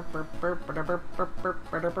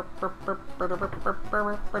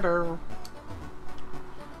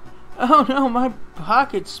no, my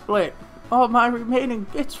pocket split. All my remaining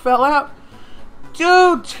bits fell out.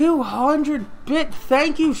 Dude, 200 bit.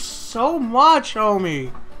 Thank you so much,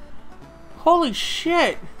 homie. Holy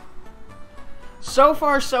shit. So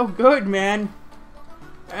far, so good, man.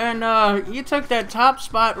 And, you took that top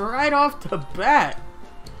spot right off the bat.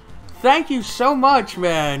 Thank you so much,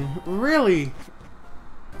 man. Really.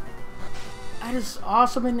 That is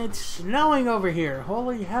awesome, and it's snowing over here.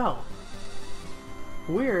 Holy hell.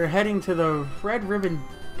 We're heading to the Red Ribbon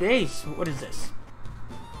Base. What is this?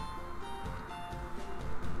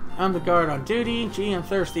 I'm the guard on duty. Gee, I'm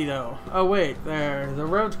thirsty, though. Oh, wait. There. The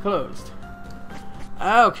road's closed.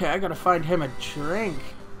 Okay, I gotta find him a drink.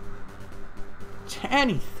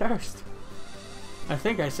 Danny Thirst. I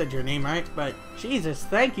think I said your name right, but Jesus,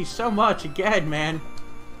 thank you so much again, man.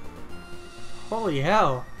 Holy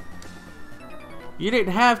hell. You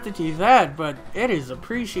didn't have to do that, but it is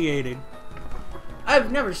appreciated. I've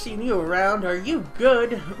never seen you around. Are you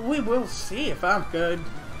good? We will see if I'm good.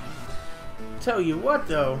 Tell you what,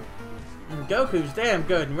 though. Goku's damn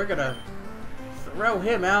good, and we're gonna throw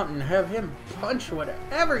him out and have him punch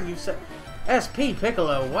whatever you say. SP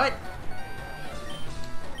Piccolo, what?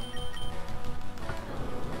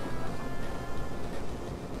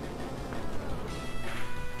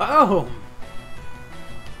 Oh!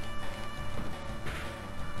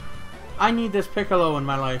 I need this Piccolo in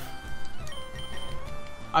my life.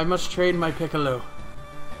 I must train my Piccolo.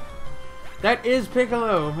 That is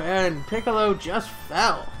Piccolo, and Piccolo just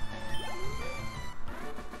fell.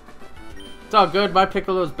 It's all good, my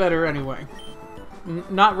Piccolo's better anyway.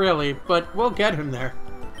 Not really, but we'll get him there.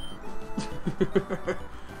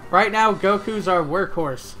 Right now, Goku's our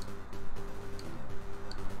workhorse.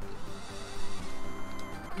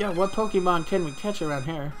 Yeah, what Pokemon can we catch around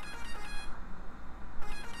here?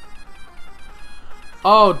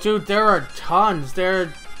 Oh, dude, there are tons.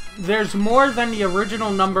 There's more than the original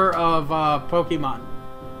number of Pokemon.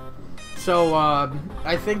 So,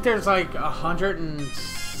 I think there's like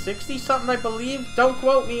 160 something, I believe. Don't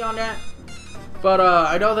quote me on that. But,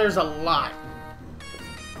 I know there's a lot.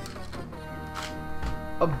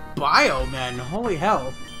 A Bioman, holy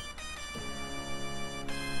hell.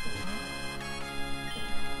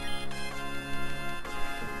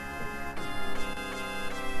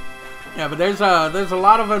 Yeah, but there's a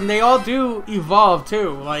lot of them. They all do evolve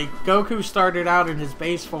too. Like Goku started out in his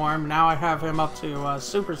base form. Now I have him up to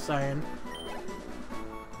Super Saiyan.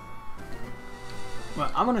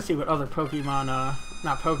 Well, I'm gonna see what other Pokemon,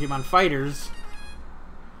 not Pokemon fighters.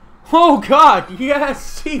 Oh God,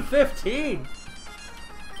 yes, C15.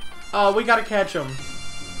 Oh, we gotta catch him.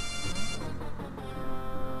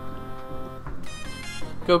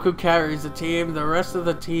 Goku carries the team. The rest of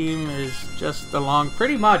the team is just along,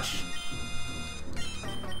 pretty much.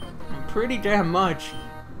 Pretty damn much.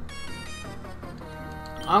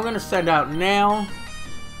 I'm gonna send out Nail.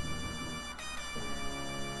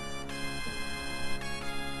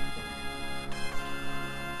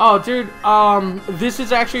 Oh, dude, this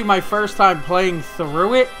is actually my first time playing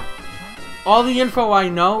through it. All the info I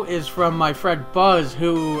know is from my friend Buzz,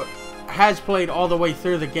 who has played all the way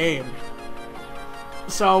through the game.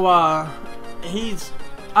 So, I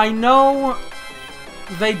know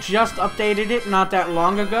they just updated it not that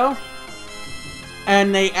long ago.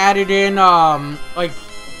 And they added in, like,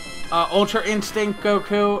 Ultra Instinct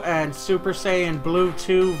Goku and Super Saiyan Blue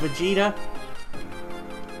 2 Vegeta.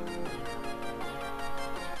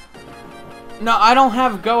 No, I don't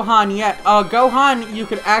have Gohan yet. Gohan you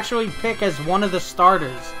could actually pick as one of the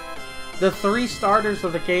starters. The 3 starters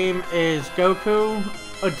of the game is Goku,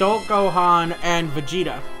 Adult Gohan, and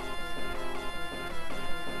Vegeta.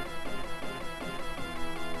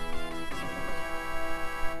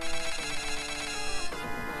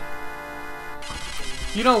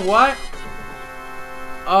 You know what?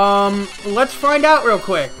 Let's find out real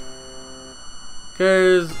quick.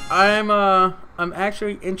 Cause I'm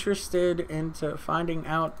actually interested into finding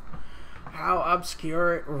out how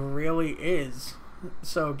obscure it really is.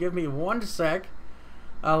 So give me 1 sec.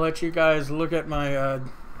 I'll let you guys look at my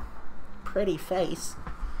pretty face.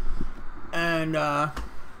 And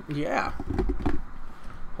yeah.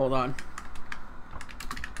 Hold on.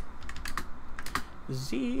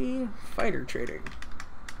 Z Fighter Trading.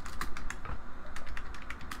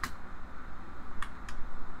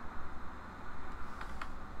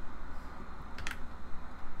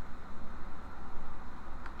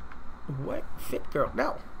 What? Fit girl?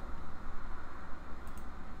 No.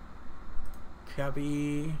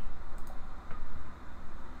 Cubby.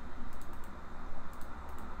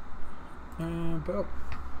 Boom.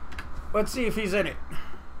 Let's see if he's in it.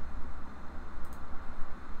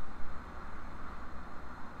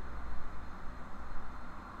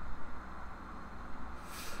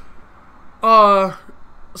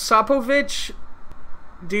 Sapovich,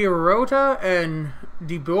 Diorota, and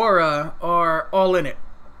Debora are all in it.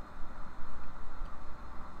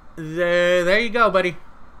 There you go, buddy.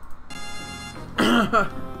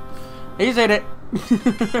 He's in it.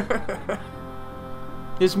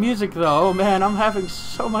 This music, though, oh man, I'm having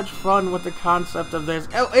so much fun with the concept of this.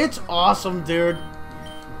 Oh, it's awesome, dude.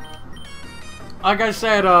 Like I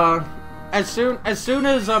said, as soon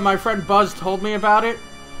as my friend Buzz told me about it,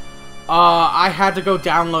 I had to go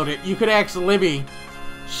download it. You could ask Libby.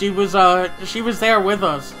 She was there with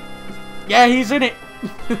us. Yeah, he's in it.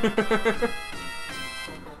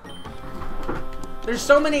 There's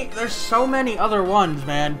so many other ones,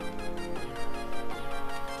 man.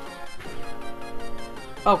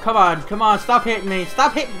 Oh, come on. Come on. Stop hitting me.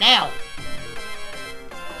 Stop hitting now.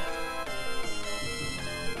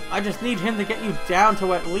 I just need him to get you down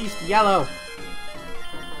to at least yellow.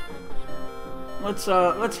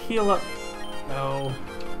 Let's heal up. No.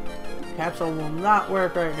 Capsule will not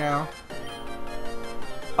work right now.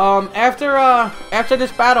 After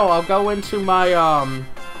this battle, I'll go into my,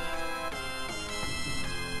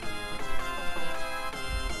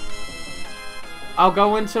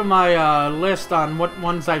 list on what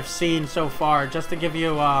ones I've seen so far, just to give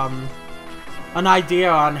you, an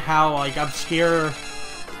idea on how, like, obscure...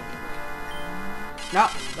 No,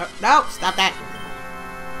 no, no, stop that!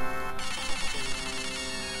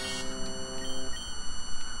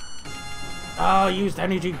 Oh, used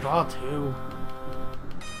energy ball too.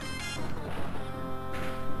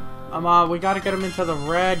 We gotta get him into the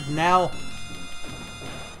red now.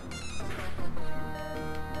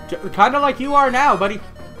 Kinda like you are now, buddy.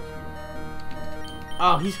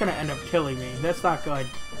 Oh, he's gonna end up killing me. That's not good.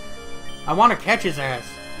 I wanna catch his ass.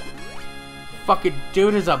 Fucking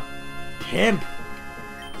dude is a pimp.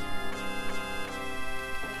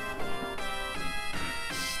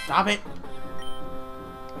 Stop it.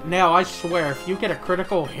 Now, I swear, if you get a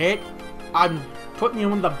critical hit, I'm putting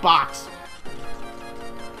you in the box.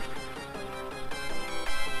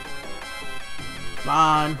 Come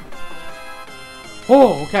on.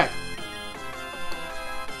 Oh, okay.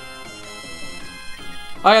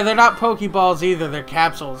 Oh yeah, they're not Pokeballs either, they're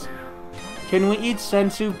capsules. Can we eat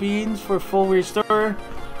sensu beans for full restore?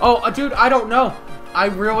 Oh, dude, I don't know. I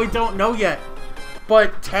really don't know yet.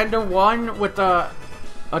 But 10 to 1 with the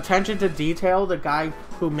attention to detail the guy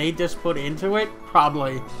who made this put into it,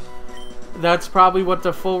 probably. That's probably what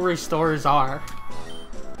the full restores are.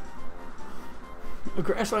 A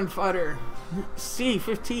grassland fighter.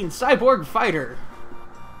 C-15 Cyborg Fighter.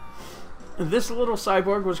 This little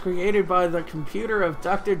cyborg was created by the computer of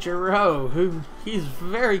Dr. Giro, he's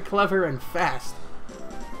very clever and fast.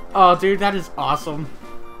 Oh, dude, that is awesome.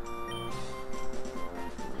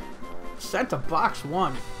 Sent to box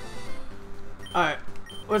 1. Alright,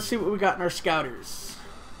 let's see what we got in our scouters.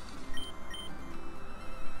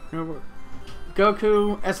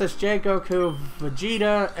 Goku, SSJ Goku,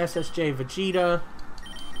 Vegeta, SSJ Vegeta,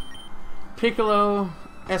 Piccolo,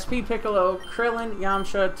 SP Piccolo, Krillin,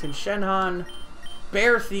 Yamcha, Tenshinhan,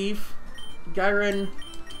 Bear Thief, Gairen,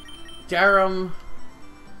 Darum,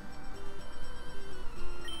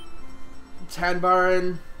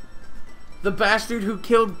 Tanbaran, the bastard who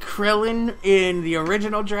killed Krillin in the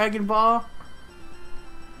original Dragon Ball.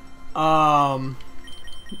 Yeah,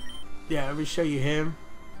 let me show you him.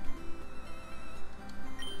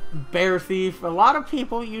 Bear Thief. A lot of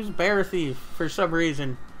people use Bear Thief for some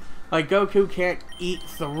reason. Like, Goku can't eat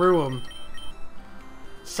through him.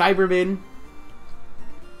 Cyberman.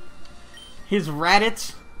 His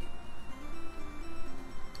Raditz.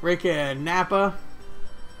 Rika Nappa.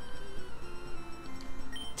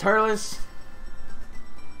 Turles.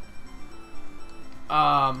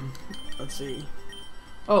 Let's see.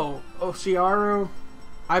 Oh, Osiaru.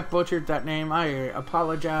 I butchered that name. I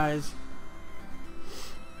apologize.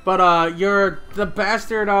 But, you're the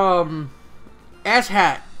bastard,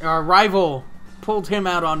 Asshat, our rival, pulled him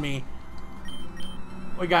out on me.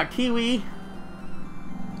 We got Kiwi,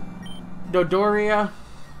 Dodoria.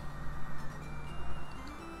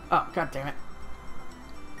 Oh, god damn it.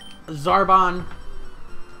 Zarbon.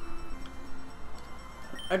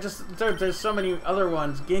 There's so many other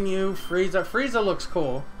ones. Ginyu, Frieza. Frieza looks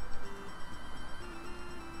cool.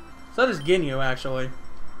 So does Ginyu, actually.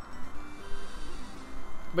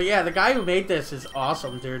 But yeah, the guy who made this is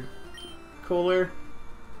awesome, dude. Cooler.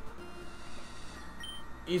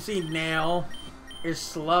 You see Nail. Here's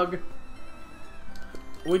Slug.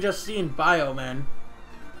 We just seen Bioman.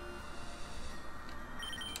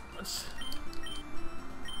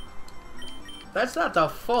 That's not the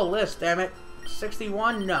full list, damn it.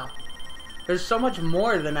 61? No. There's so much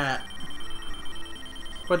more than that.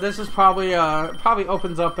 But this is probably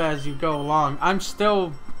opens up as you go along. I'm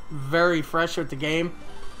still very fresh with the game.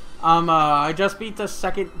 I just beat the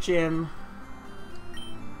second gym.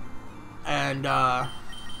 And, yeah.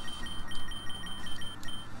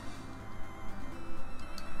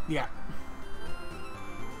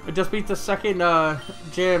 I just beat the second,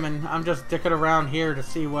 gym, and I'm just dicking around here to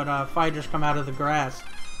see what, fighters come out of the grass.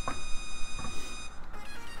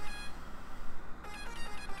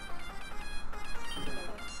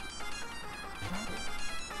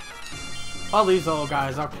 All these little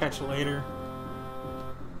guys I'll catch later.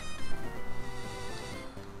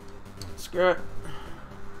 Screw it.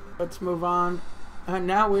 Let's move on. And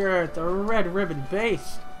now we're at the Red Ribbon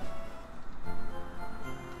base.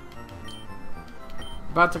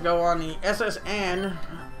 About to go on the SSN,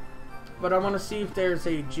 but I want to see if there's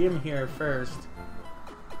a gym here first.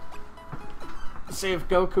 See if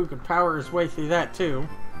Goku could power his way through that too.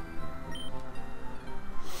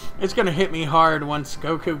 It's gonna hit me hard once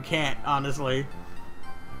Goku can't, honestly.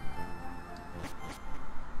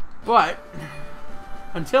 But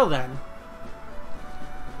until then,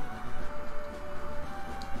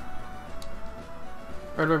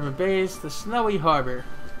 Red River Base, the Snowy Harbor.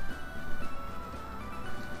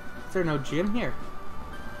 Is there no gym here?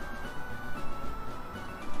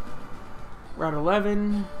 Route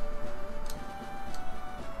 11.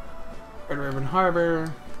 Red Ribbon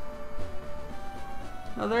Harbor.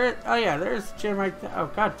 No, oh yeah, there's a gym right there. Oh,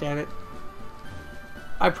 god damn it.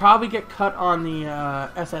 I probably get cut on the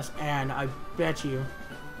SSN, I bet you.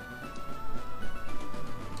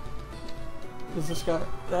 The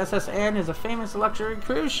SSN is a famous luxury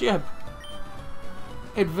cruise ship.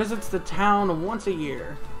 It visits the town once a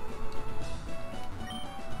year.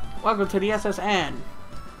 Welcome to the SSN.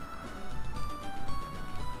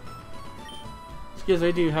 Excuse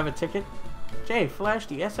me, do you have a ticket? Jay, flash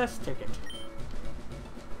the SS ticket.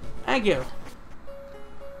 Thank you.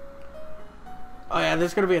 Oh yeah,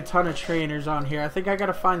 there's gonna be a ton of trainers on here. I think I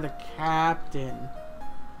gotta find the captain,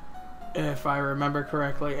 if I remember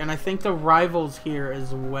correctly. And I think the rivals here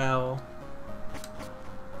as well,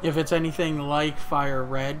 if it's anything like Fire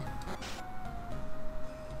Red.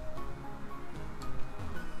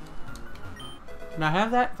 Can I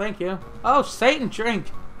have that? Thank you. Oh, Satan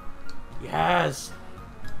drink! Yes!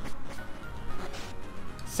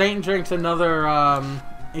 Satan drink's another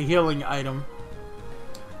healing item.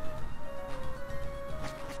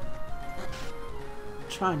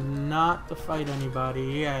 Try not to fight anybody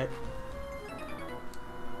yet.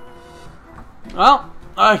 Well,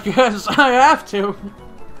 I guess I have to.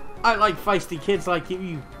 I like feisty kids like you,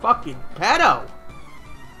 you fucking pedo.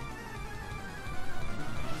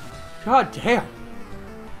 God damn.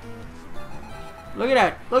 Look at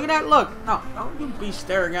that. Look at that look. No, don't you be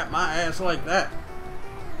staring at my ass like that.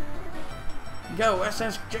 Go,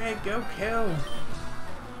 SSJ, go kill.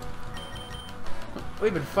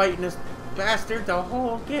 We've been fighting this bastard the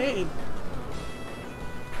whole game.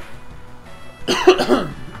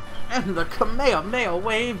 And the Kamehameha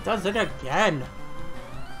wave does it again.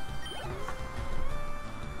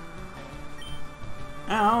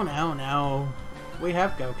 Oh, no, no. We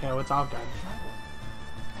have Goku, it's all good.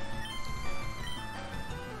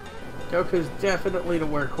 Goku's definitely the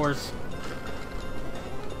workhorse.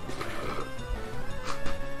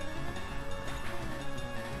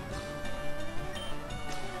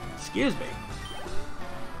 Excuse me.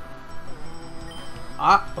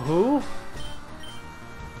 Who?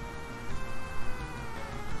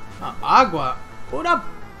 Agua. What up?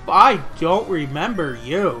 I don't remember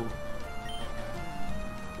you.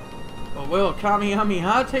 But will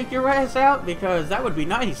Kamehameha take your ass out? Because that would be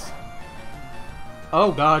nice.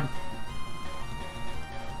 Oh god.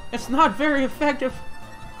 It's not very effective.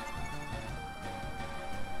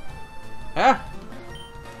 Huh?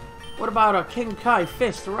 What about a King Kai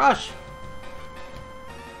Fist Rush?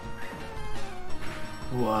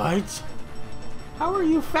 What? How are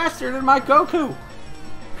you faster than my Goku?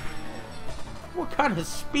 What kind of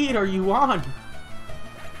speed are you on?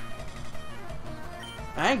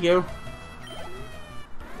 Thank you.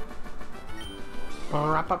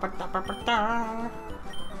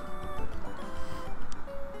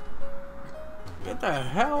 Get the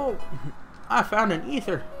hell? I found an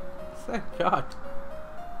ether. Thank God.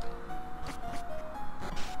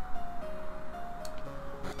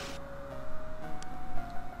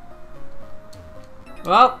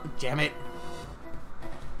 Well, damn it.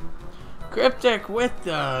 Cryptic with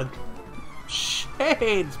the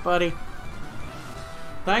shades, buddy.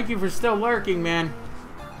 Thank you for still lurking, man.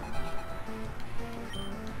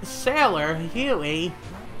 Sailor Huey.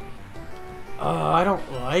 Oh, I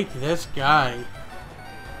don't like this guy.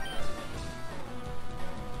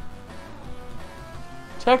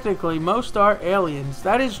 Technically, most are aliens.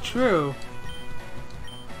 That is true.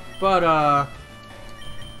 But, I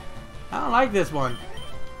don't like this one.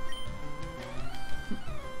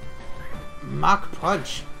 Mach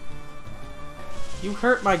Punch. You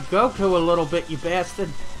hurt my Goku a little bit, you bastard.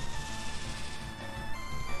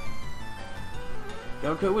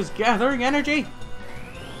 Goku was gathering energy.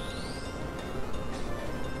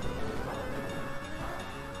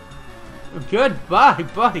 Goodbye,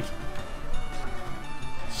 buddy.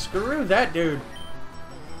 Screw that dude.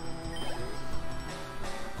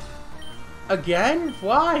 Again?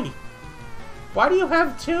 Why? Why do you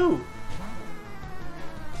have two?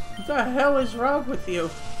 What the hell is wrong with you?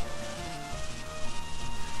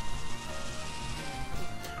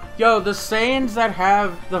 Yo, the Saiyans that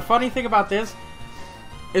have... The funny thing about this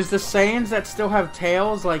is the Saiyans that still have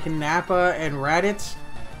tails, like Nappa and Raditz,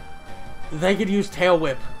 they could use Tail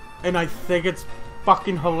Whip. And I think it's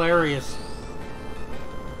fucking hilarious.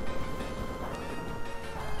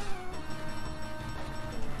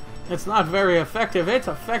 It's not very effective. It's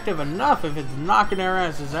effective enough if it's knocking their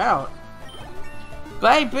asses out.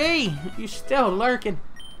 Baby! You still lurking.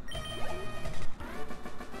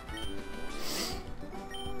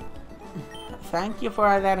 Thank you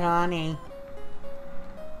for that, honey.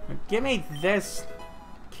 Give me this.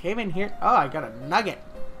 Came in here. Oh, I got a nugget.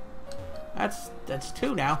 That's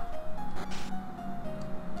 2 now.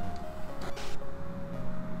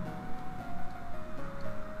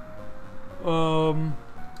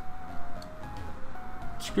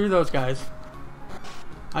 Screw those guys.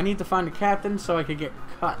 I need to find a captain so I could get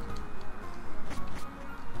cut.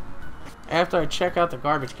 After I check out the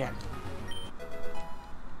garbage can.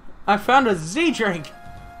 I found a Z drink!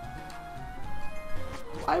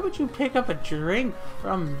 Why would you pick up a drink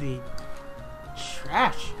from the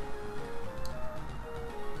trash?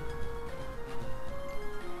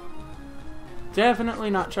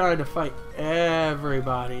 Definitely not trying to fight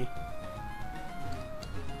everybody.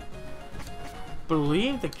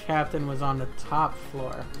 Believe the captain was on the top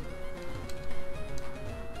floor.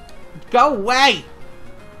 Go away!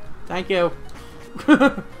 Thank you.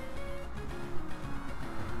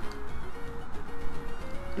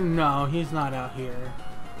 No, he's not out here.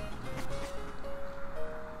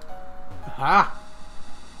 Aha!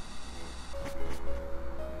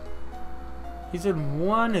 He's in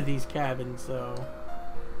one of these cabins, though.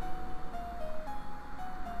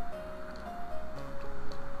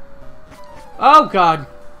 Oh, God!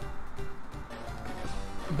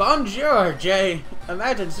 Bonjour, Jay.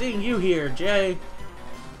 Imagine seeing you here, Jay.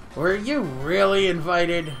 Were you really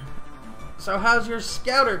invited? So how's your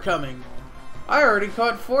scouter coming? I already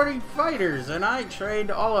caught 40 fighters, and I trained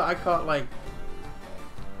all of... I caught, like...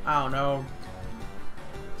 I don't know...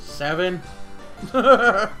 7?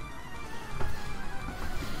 I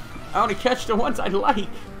only catch the ones I like.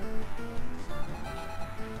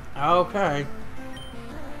 Okay.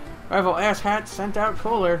 Rival asshat sent out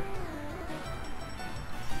cooler.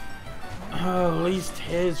 Oh, at least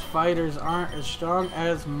his fighters aren't as strong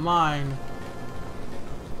as mine.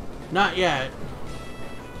 Not yet.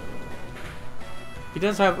 He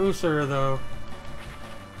does have Usura, though.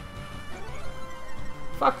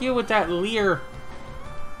 Fuck you with that Leer.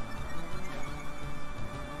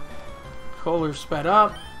 Kohler sped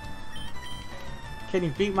up. Can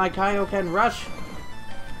you beat my Kaioken Rush?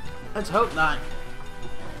 Let's hope not.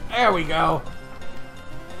 There we go.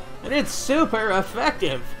 And it's super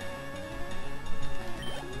effective.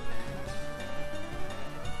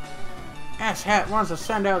 Asshat wants to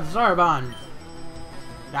send out Zarbon.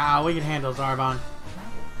 Nah, we can handle Zarbon.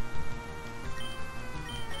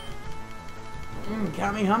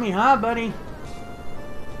 Kamehameha, buddy.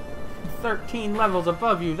 13 levels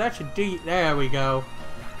above you. That should do. There we go.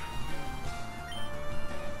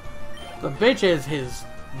 The bitch is his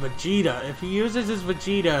Vegeta. If he uses his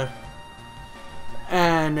Vegeta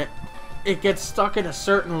and it gets stuck in a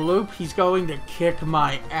certain loop, he's going to kick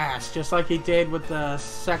my ass, just like he did with the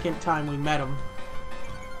second time we met him.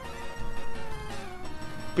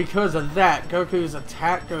 Because of that, Goku's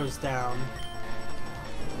attack goes down.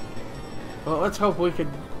 Well, let's hope we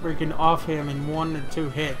can freaking off him in 1 or 2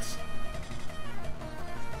 hits.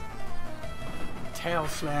 Tail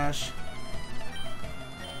smash.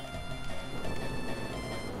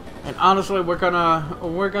 And honestly, we're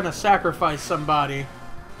gonna sacrifice somebody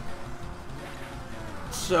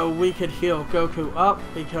so we could heal Goku up,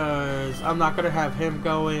 because I'm not gonna have him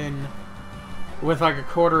go in with like a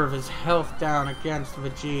quarter of his health down against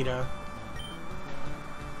Vegeta.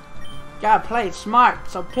 Gotta play it smart,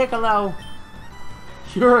 so Piccolo,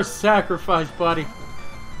 you're a sacrifice, buddy.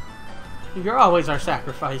 You're always our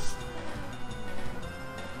sacrifice.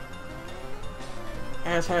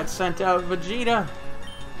 Asshat sent out Vegeta.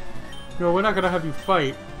 No, we're not gonna have you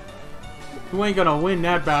fight. You ain't gonna win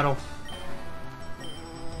that battle.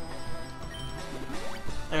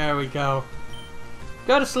 There we go.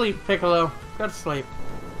 Go to sleep, Piccolo. Go to sleep.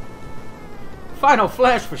 Final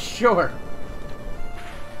flash for sure.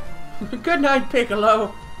 Good night,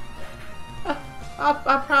 Piccolo.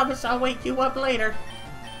 I promise I'll wake you up later.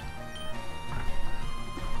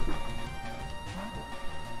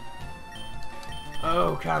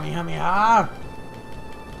 Oh, Kamehameha.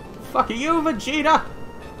 Fuck you, Vegeta.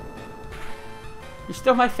 You're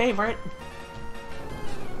still my favorite.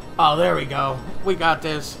 Oh, there we go. We got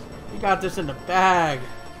this. We got this in the bag.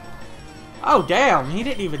 Oh, damn. He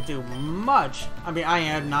didn't even do much. I mean, I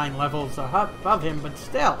am 9 levels above him, but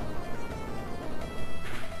still.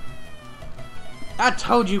 I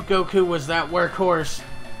told you Goku was that workhorse.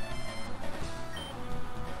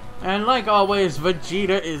 And like always,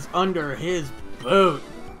 Vegeta is under his boot.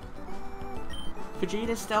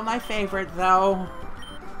 Vegeta's still my favorite, though.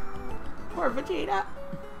 Poor Vegeta.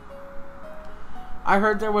 I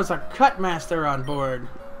heard there was a cut master on board,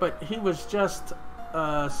 but he was just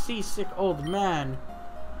a seasick old man.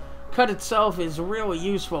 Cut itself is really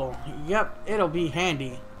useful. Yep, it'll be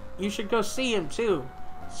handy. You should go see him, too.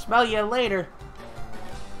 Smell ya later.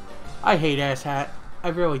 I hate asshat. I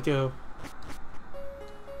really do.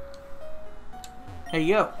 Hey,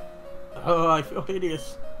 yo. Oh, I feel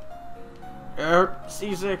hideous.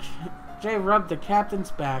 Seasick. Jay rubbed the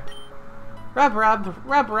captain's back. Rub, rub,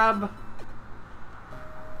 rub, rub.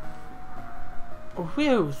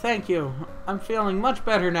 Whew, thank you. I'm feeling much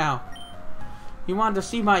better now. You wanted to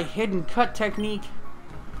see my hidden cut technique?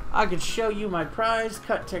 I could show you my prized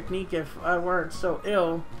cut technique if I weren't so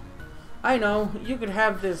ill. I know, you could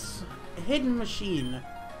have this hidden machine.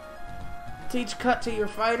 Teach cut to your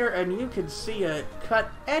fighter and you can see it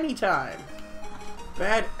cut anytime.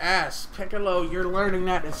 Badass. Piccolo, you're learning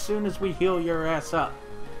that as soon as we heal your ass up.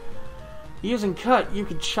 Using cut, you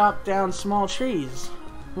can chop down small trees.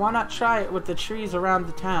 Why not try it with the trees around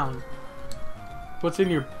the town? What's in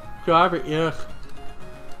your garbage? Ugh.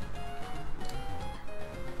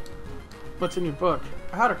 What's in your book?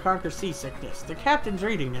 How to Conquer Seasickness. The captain's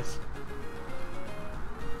reading this.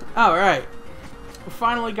 Alright. We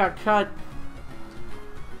finally got cut.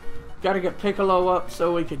 Gotta get Piccolo up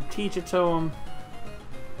so we can teach it to him.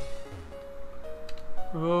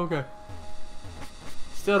 Okay.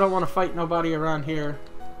 Still don't want to fight nobody around here.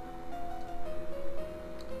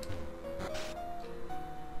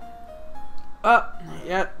 Oh,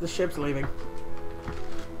 yeah, the ship's leaving.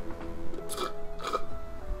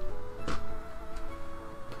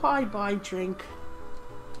 Bye-bye, drink.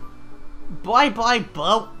 Bye-bye,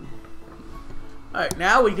 boat. Alright,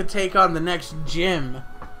 now we can take on the next gym.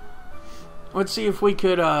 Let's see if we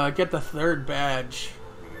could get the 3rd badge.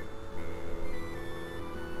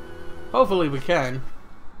 Hopefully we can.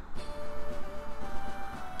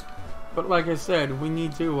 But like I said, we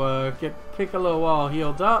need to get Piccolo all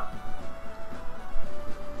healed up.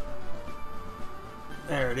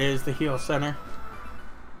 There it is, the heal center.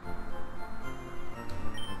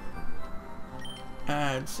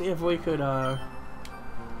 And see if we could, come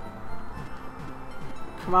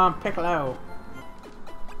on, Piccolo.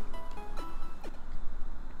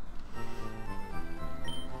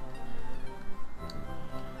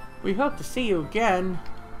 We hope to see you again.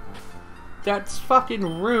 That's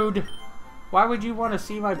fucking rude. Why would you want to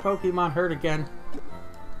see my Pokemon hurt again?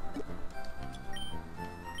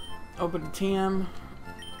 Open the TM.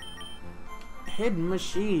 Hidden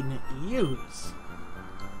machine. Use.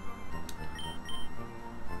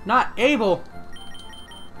 Not able.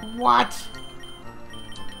 What?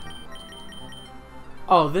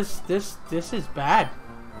 Oh, this is bad.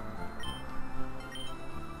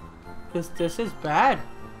 This is bad.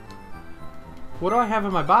 What do I have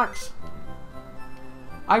in my box?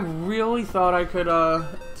 I really thought I could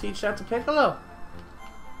teach that to Piccolo.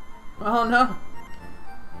 Oh no.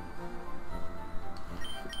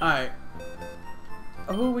 Alright.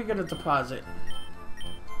 Who are we gonna deposit?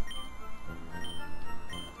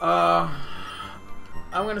 I'm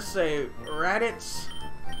gonna say Raditz.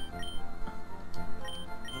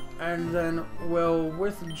 And then we'll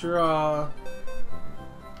withdraw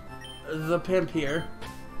the pimp here.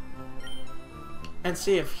 And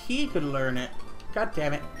see if he could learn it. God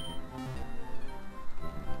damn it.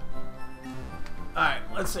 Alright,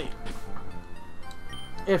 let's see.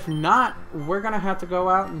 If not, we're gonna have to go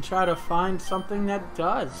out and try to find something that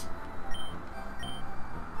does.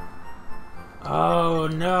 Oh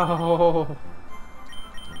no.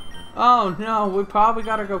 Oh no, we probably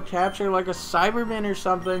gotta go capture like a Cyberman or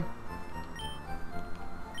something.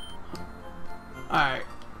 Alright,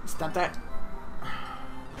 stop that.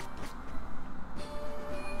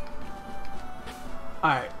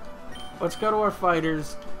 Alright, let's go to our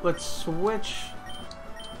fighters. Let's switch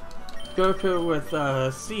Goku with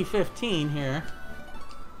C15 here.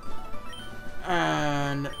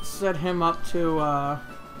 And set him up to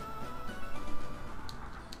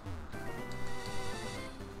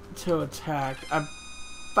attack.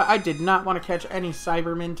 But I did not want to catch any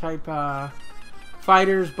Cyberman type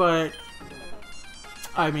fighters, but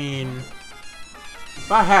I mean,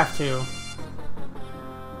 if I have to.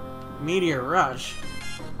 Meteor Rush.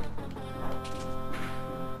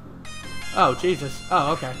 Oh, Jesus.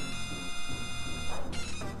 Oh, okay.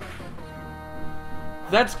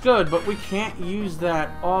 That's good, but we can't use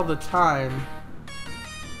that all the time.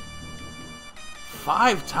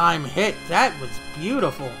 5-time hit. That was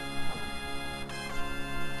beautiful.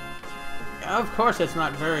 Of course it's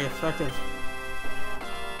not very effective.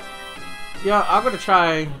 Yeah, I'm gonna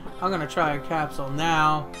try a capsule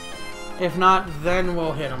now. If not, then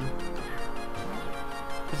we'll hit him.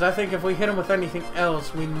 Because I think if we hit him with anything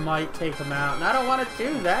else, we might take him out. And I don't want to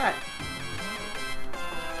do that.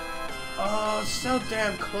 Oh, so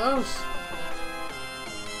damn close.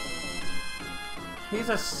 He's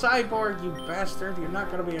a cyborg, you bastard. You're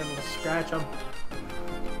not going to be able to scratch him.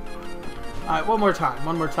 Alright, one more time.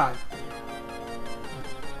 One more time.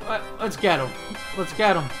 Let's get him. Let's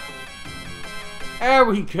get him. There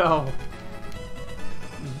we go.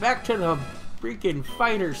 Back to the freaking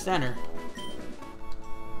fighter center.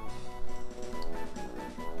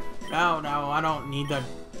 No, I don't need to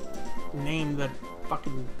name the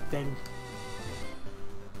fucking thing.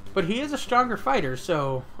 But he is a stronger fighter,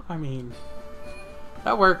 so, I mean,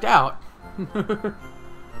 that worked out.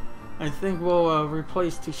 I think we'll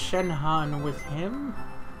replace Shenhan with him.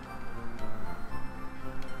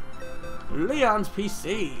 Leon's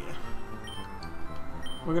PC.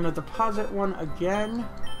 We're gonna deposit one again.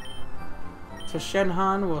 To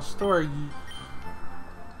Shenhan, we'll store.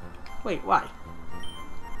 Wait, why?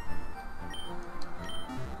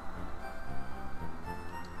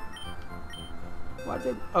 What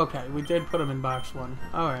did? Okay, we did put him in box 1.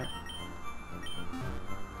 All right.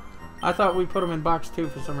 I thought we put him in box 2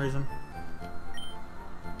 for some reason.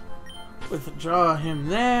 Withdraw him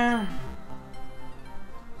there.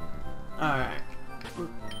 Alright.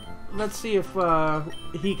 Let's see if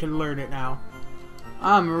he can learn it now.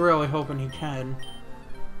 I'm really hoping he can.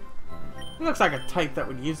 He looks like a type that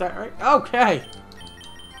would use that, right? Okay!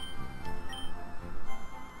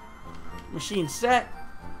 Machine set.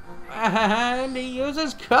 And he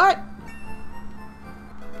uses cut!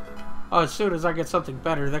 Oh, as soon as I get something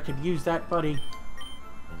better that could use that, buddy.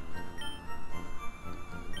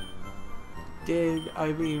 Dig,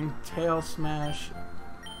 I-beam, tail smash.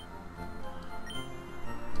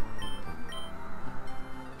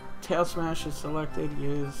 Tail smash is selected,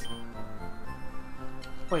 use.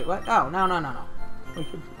 Wait, what? Oh, no.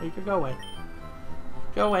 We could go away.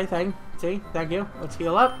 Go away, thing. See? Thank you. Let's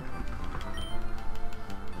heal up.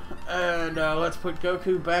 And let's put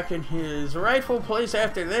Goku back in his rightful place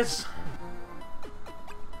after this.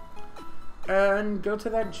 And go to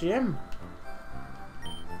that gym.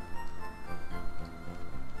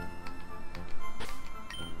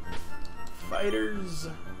 Fighters.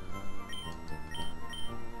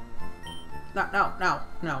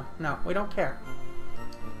 No. We don't care.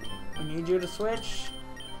 We need you to switch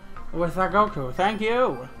with our Goku. Thank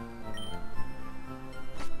you.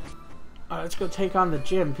 Alright, let's go take on the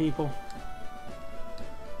gym, people.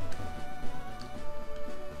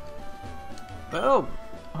 Boom.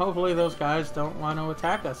 Hopefully those guys don't want to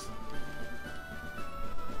attack us.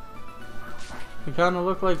 They kind of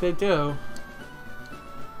look like they do.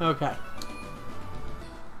 Okay.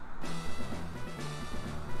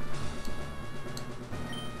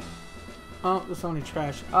 Oh, this is only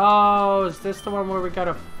trash. Oh, is this the one where we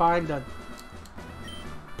gotta find the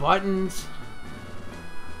buttons?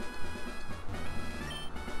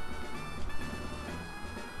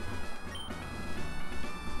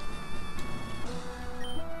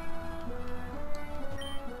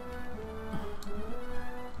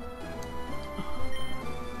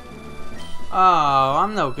 Oh,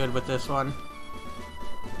 I'm no good with this one.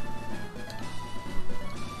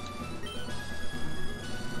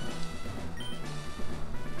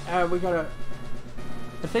 We gotta...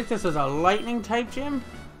 I think this is a lightning type gym?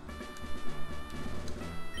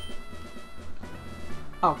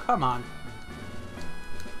 Oh, come on.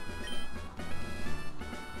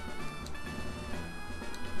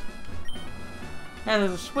 Yeah,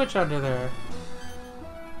 there's a switch under there.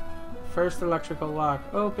 First electrical lock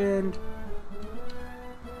opened.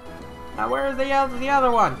 Now where's the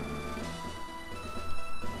other one?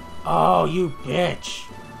 Oh, you bitch.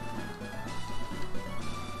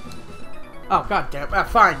 Oh, goddamn.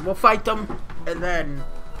 Fine, we'll fight them, and then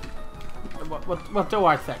we'll do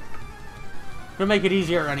our thing. We'll make it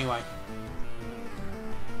easier anyway.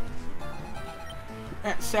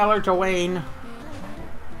 Sailor Dwayne.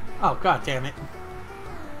 Oh, goddamn it.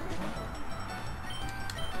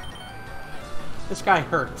 This guy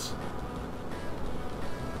hurts.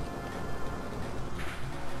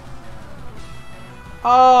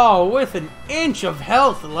 Oh, with an inch of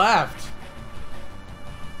health left.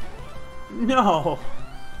 No.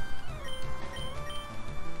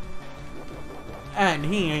 And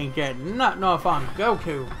he ain't getting nothing off on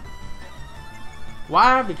Goku.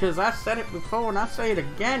 Why? Because I said it before and I say it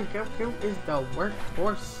again. Goku is the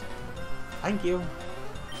workhorse. Thank you.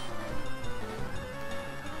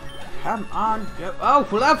 Come on, go. Oh,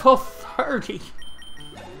 level 30.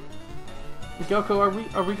 Goku,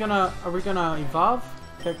 are we gonna evolve?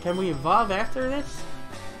 Can we evolve after this?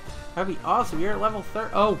 That'd be awesome. You're at level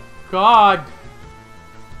 30. Oh God.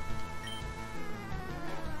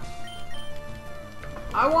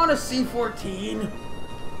 I want a C14.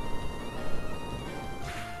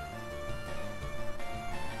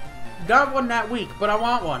 Got one that week, but I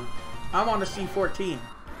want one. I want a C14.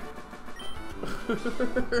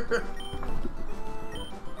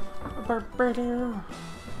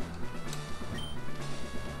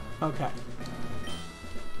 Okay.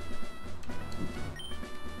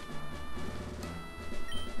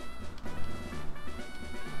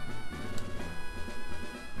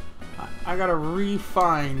 I gotta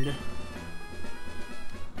re-find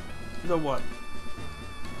the one.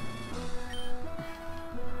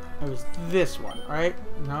 It was this one, right?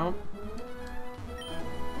 No.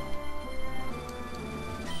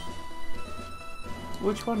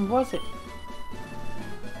 Which one was it?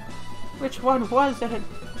 Which one was it?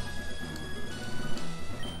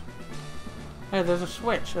 Hey, there's a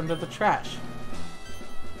switch under the trash.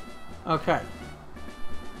 Okay. I'm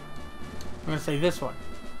gonna say this one.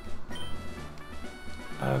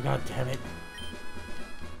 Oh, God damn it.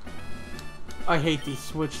 I hate these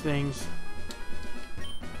switch things.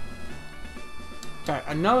 Okay,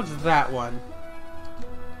 I know it's that one.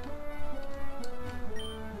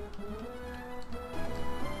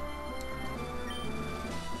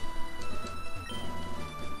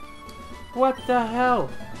 What the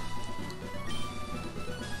hell?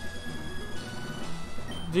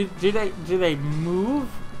 Do they move?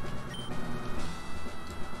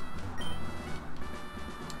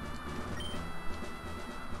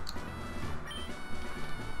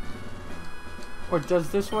 Or does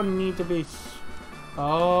this one need to be...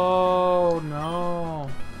 Oh, no.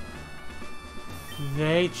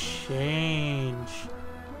 They change.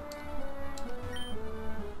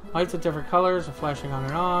 Lights of different colors are flashing on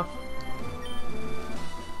and off.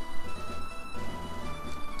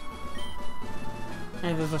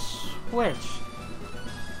 Hey, there's a switch.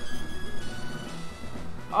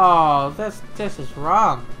 Oh, this is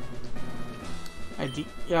wrong.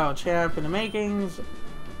 Yo, champ in the makings.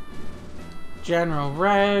 General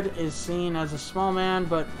Red is seen as a small man,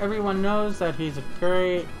 but everyone knows that he's a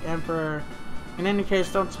great emperor. In any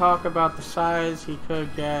case, don't talk about the size. He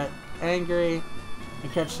could get angry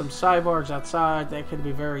and catch some cyborgs outside. They can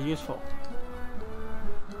be very useful.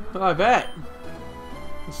 Well, I bet.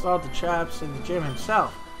 Installed the traps in the gym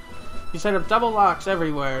himself. He set up double locks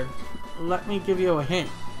everywhere. Let me give you a hint.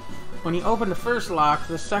 When you open the first lock,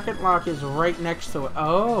 the second lock is right next to it.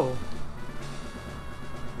 Oh.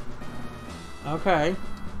 Okay.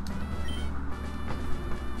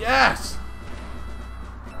 Yes!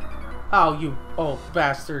 Oh, you old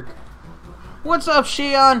bastard. What's up,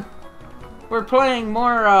 Shion? We're playing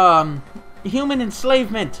more, human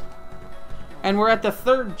enslavement. And we're at the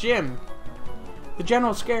third gym. The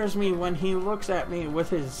general scares me when he looks at me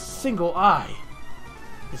with his single eye.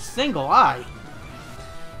 His single eye?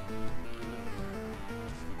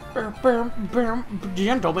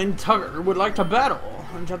 Gentleman Tucker would like to battle.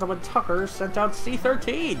 And Gentleman Tucker sent out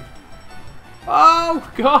C-13.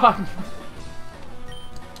 Oh, God.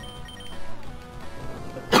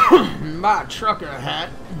 My trucker hat.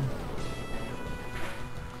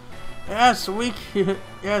 Yes, we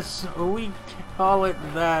call it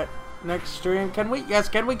that next stream. Can we? Yes,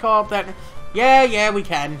 can we call it that? Yeah, we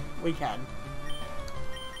can. We can.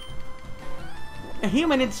 A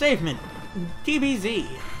human enslavement. DBZ.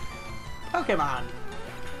 Pokemon.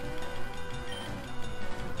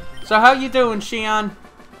 So how you doing, Shion?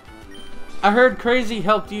 I heard Crazy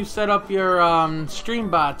helped you set up your stream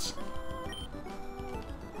bots.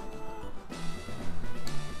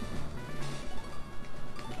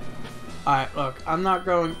 Alright, look, I'm not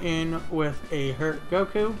going in with a hurt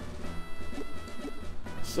Goku.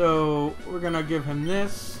 So we're gonna give him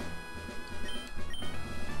this.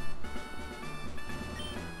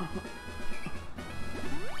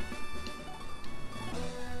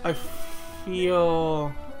 I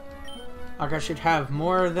feel like I should have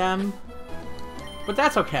more of them, but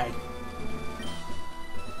that's okay.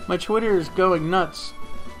 My Twitter is going nuts.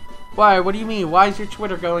 Why? What do you mean? Why is your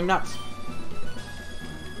Twitter going nuts?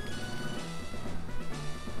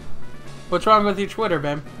 What's wrong with your Twitter,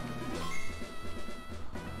 Ben?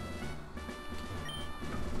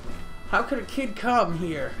 How could a kid come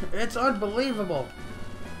here? It's unbelievable.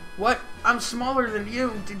 What? I'm smaller than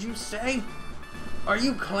you, did you say? Are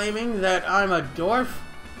you claiming that I'm a dwarf?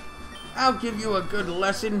 I'll give you a good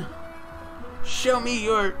lesson. Show me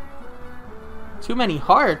your... Too many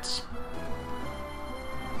hearts?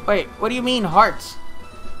 Wait, what do you mean hearts?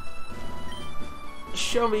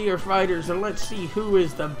 Show me your fighters and let's see who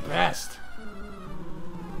is the best.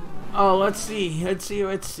 Oh, let's see.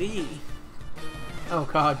 Oh,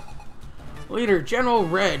 God. Leader, General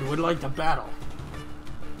Red would like to battle.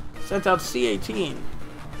 Sent out C-18.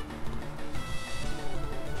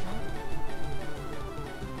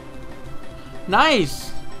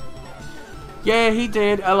 Nice! Yeah, he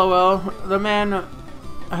did, LOL. The man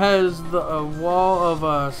has the will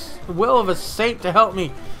of a saint to help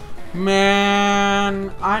me.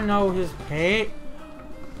 Man, I know his pay.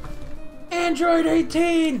 Android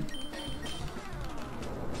 18!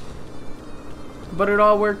 But it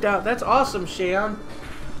all worked out. That's awesome, Shion.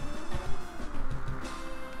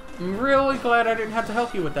 I'm really glad I didn't have to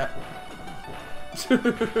help you with that.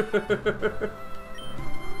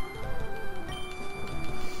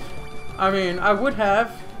 I mean, I would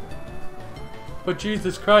have. But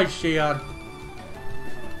Jesus Christ, Shion.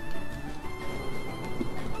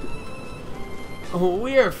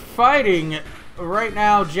 We are fighting right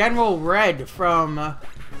now General Red from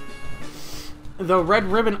the Red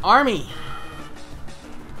Ribbon Army.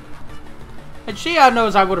 And Shion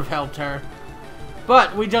knows I would have helped her.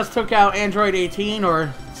 But we just took out Android 18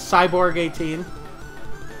 or Cyborg 18.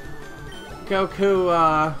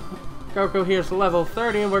 Goku here's level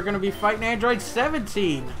 30 and we're going to be fighting Android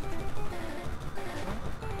 17.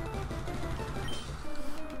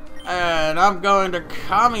 And I'm going to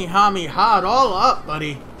Kamehameha it all up,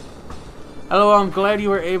 buddy. Hello, I'm glad you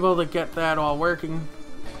were able to get that all working.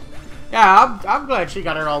 Yeah, I'm glad she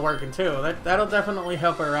got it all working too. That'll definitely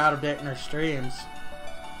help her out a bit in her streams.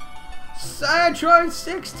 Android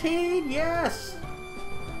 16, yes!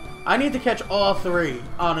 I need to catch all three,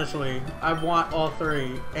 honestly. I want all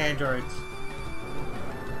three androids.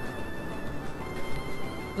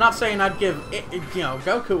 Not saying I'd give,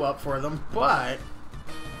 Goku up for them, but...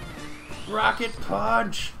 Rocket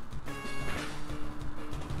Punch!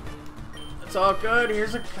 It's all good.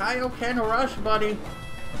 Here's a Kaioken Rush, buddy.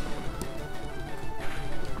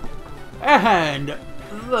 And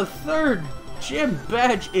the third gym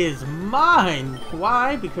badge is mine.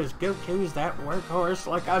 Why? Because Goku's that workhorse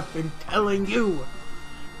like I've been telling you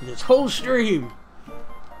this whole stream.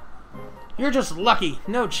 You're just lucky.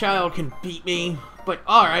 No child can beat me. But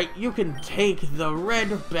alright, you can take the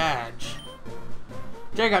red badge.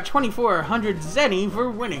 I got 2,400 Zenny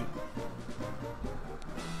for winning.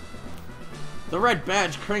 The red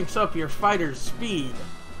badge cranks up your fighter's speed.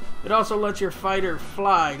 It also lets your fighter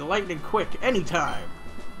fly lightning quick anytime.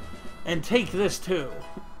 And take this too.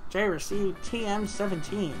 Jay received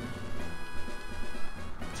TM-17.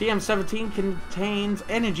 TM-17 contains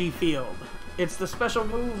Energy Field. It's the special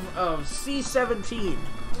move of C-17.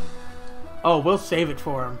 Oh, we'll save it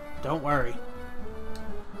for him. Don't worry.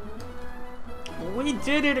 We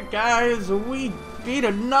did it, guys. We beat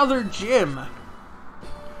another gym.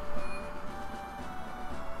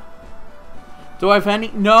 Do I have any?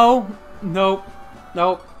 No. Nope.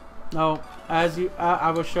 Nope. Nope.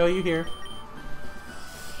 I will show you here.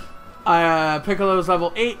 Piccolo's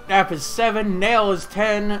level 8, Nap is 7, Nail is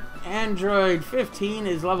 10, Android 15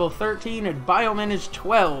 is level 13, and Bioman is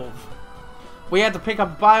 12. We had to pick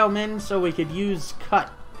up Bioman so we could use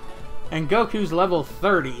Cut. And Goku's level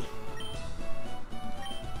 30.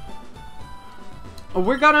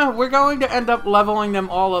 We're going to end up leveling them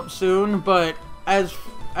all up soon, but as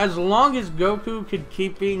long as Goku could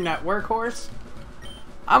keep being that workhorse,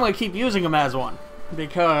 I'm going to keep using him as one.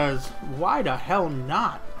 Because why the hell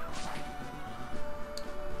not?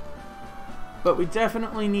 But we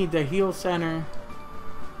definitely need the heal center.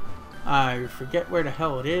 I forget where the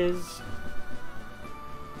hell it is.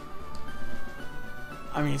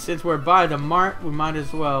 I mean, since we're by the mart, we might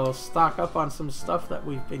as well stock up on some stuff that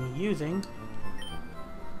we've been using.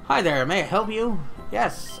 Hi there, may I help you?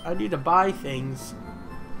 Yes, I need to buy things.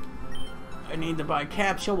 I need to buy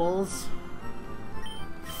capsules.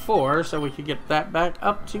 4, so we could get that back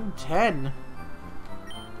up to 10.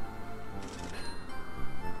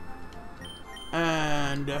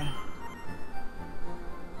 And...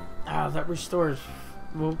 that restores...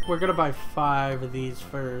 Well, we're gonna buy 5 of these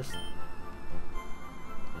first.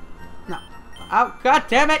 No. Oh, god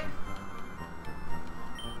damn it!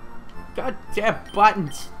 God damn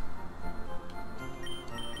buttons!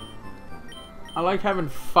 I like having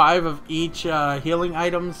 5 of each healing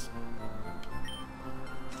items.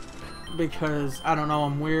 Because, I don't know,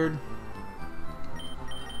 I'm weird.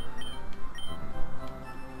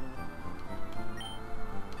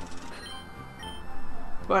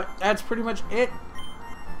 But that's pretty much it.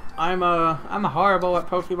 I'm horrible at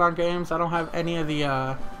Pokemon games. I don't have any of the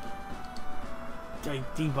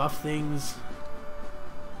like debuff things.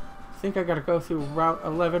 I think I gotta go through Route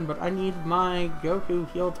 11, but I need my Goku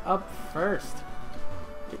healed up first.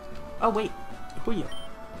 Oh wait, who are you?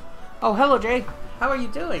 Oh, hello Jay. How are you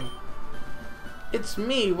doing? It's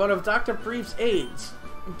me, one of Dr. Brief's aides.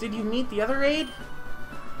 Did you meet the other aide?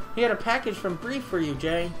 He had a package from Brief for you,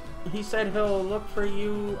 Jay. He said he'll look for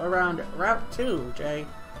you around Route 2, Jay.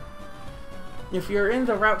 If you're in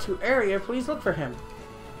the Route 2 area, please look for him.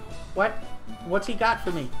 What? What's he got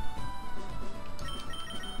for me?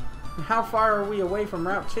 And how far are we away from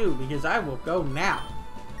Route 2? Because I will go now.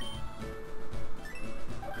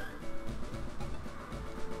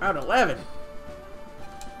 Route 11.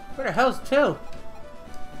 Where the hell's 2?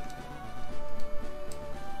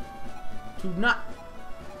 Do not...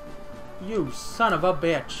 You son of a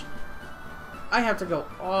bitch. I have to go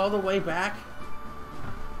all the way back?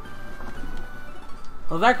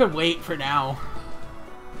 Well, that could wait for now.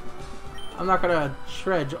 I'm not gonna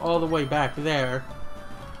trudge all the way back there.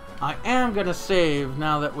 I am gonna save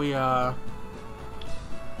now that we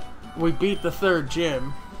beat the third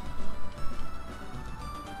gym.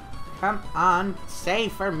 Come on,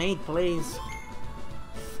 save for me, please.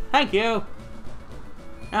 Thank you.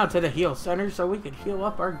 Now to the heal center so we can heal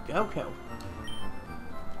up our Goku.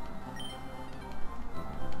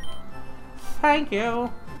 Thank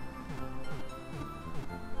you.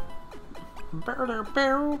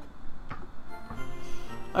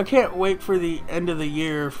 I can't wait for the end of the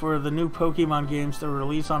year for the new Pokemon games to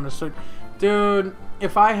release on the Switch. Dude,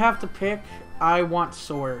 if I have to pick, I want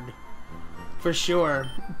Sword. For sure.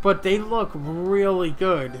 But they look really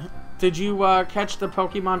good. Did you catch the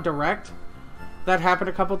Pokemon Direct that happened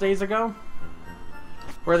a couple days ago?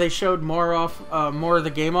 Where they showed more of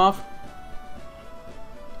the game off?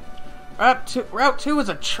 Route 2 is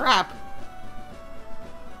a trap.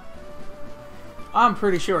 I'm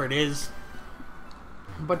pretty sure it is.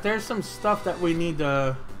 But there's some stuff that we need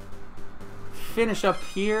to finish up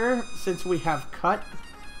here since we have cut.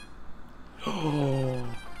 Oh,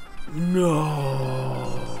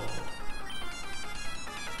 no.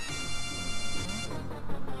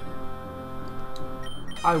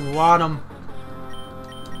 I want him.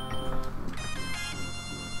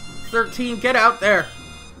 13, get out there.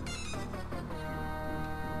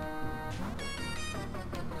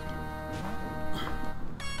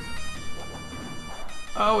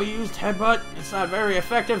 Oh, we used Headbutt. It's not very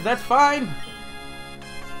effective. That's fine.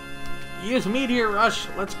 Use Meteor Rush.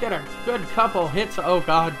 Let's get a good couple hits. Oh,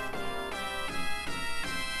 God.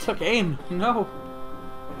 Took aim. No.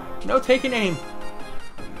 No taking aim.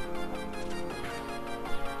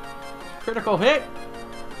 Critical hit.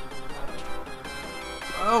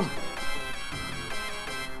 Boom.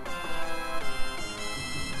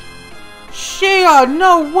 Shia,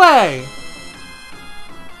 no way.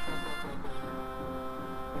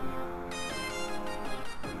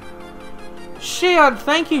 Shion,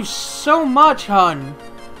 thank you so much, hun.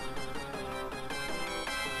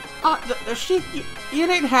 You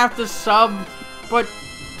didn't have to sub, but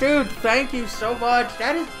dude, thank you so much.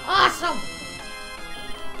 That is awesome.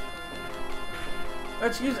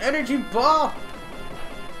 Let's use Energy Ball.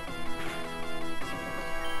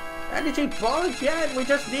 Energy Ball again. We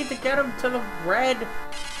just need to get him to the red.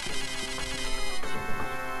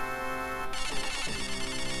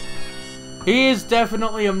 He is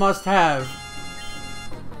definitely a must-have.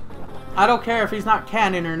 I don't care if he's not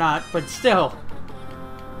canon or not, but still.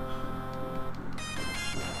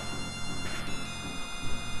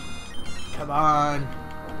 Come on.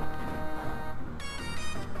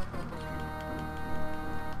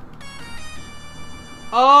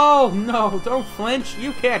 Oh, no. Don't flinch.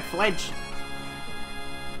 You can't flinch.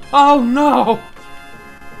 Oh, no.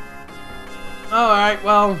 Alright,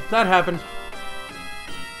 well, that happened.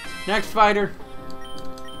 Next fighter.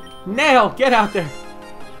 Nail, get out there.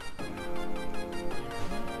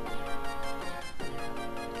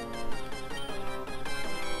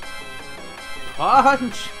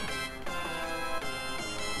 Punch.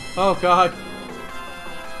 Oh God.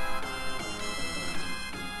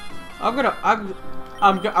 I'm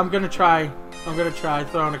gonna try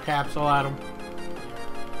throwing a capsule at him.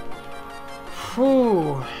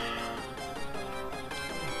 Whew.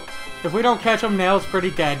 If we don't catch him, Nail's pretty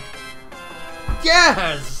dead.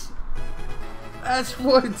 Yes! That's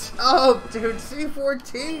what's up, dude.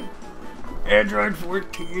 C14. Android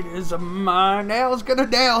 14 is mine. Nail's gonna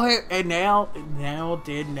nail him. And Nail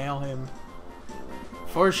did nail him.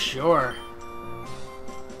 For sure.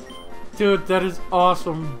 Dude, that is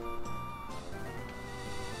awesome.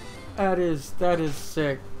 That is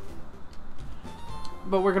sick.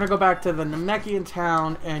 But we're gonna go back to the Namekian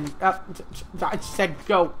town and I said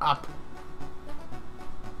go up.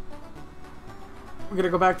 We're gonna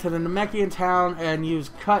go back to the Namekian town and use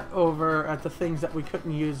cut over at the things that we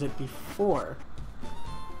couldn't use it before.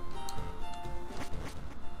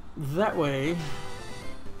 That way,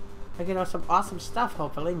 I get some awesome stuff.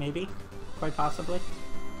 Hopefully, maybe, quite possibly.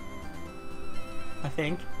 I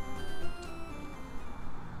think.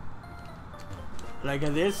 Like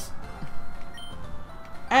this.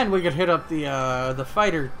 And we could hit up the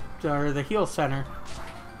fighter or the heal center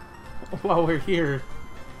while we're here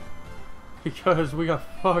because we got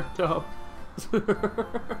fucked up.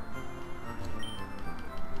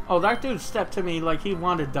 Oh, that dude stepped to me like he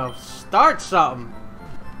wanted to start something.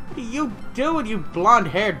 What are you doing, you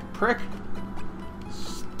blonde-haired prick?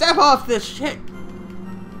 Step off this shit.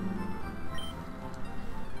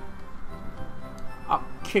 I'll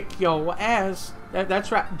kick your ass.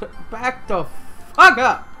 That's right. Back the fuck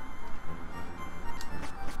up!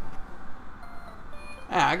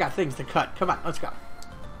 Ah, I got things to cut. Come on, let's go.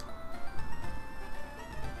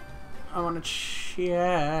 I want to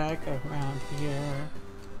check around here.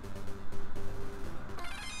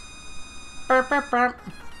 Burp, burp, burp.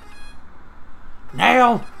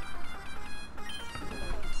 Nail!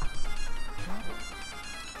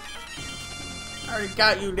 I already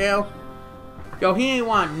got you, Nail. Yo, he ain't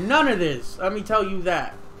want none of this. Let me tell you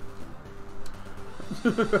that.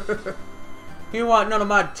 He ain't want none of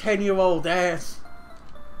my 10-year-old ass.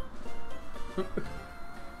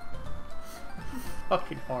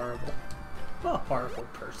 Fucking horrible. What a horrible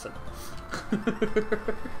person.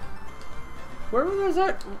 Where was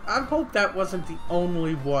that? I hope that wasn't the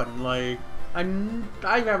only one. Like, I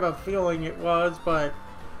have a feeling it was, but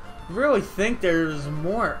I really think there's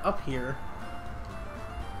more up here.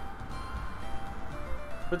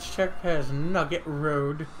 Let's check past Nugget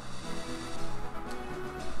Road.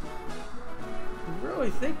 I really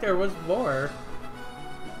think there was more.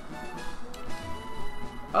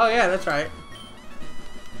 Oh yeah, that's right.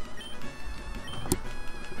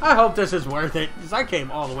 I hope this is worth it, because I came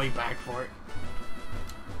all the way back for it.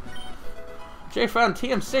 Jay found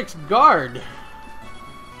TM6 guard.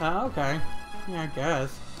 Oh, okay. Yeah, I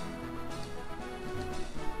guess.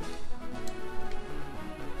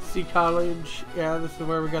 C College. Yeah, this is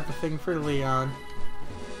where we got the thing for Leon.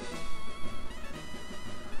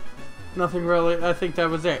 Nothing really. I think that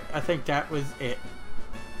was it. I think that was it.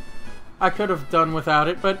 I could have done without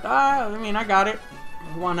it, but I mean, I got it.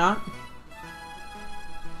 Why not?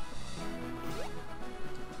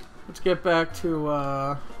 Let's get back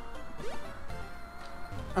to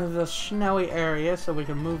the snowy area so we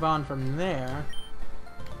can move on from there.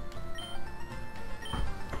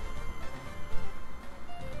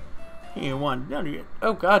 You want none of it.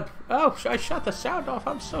 Oh god. Oh, I shut the sound off.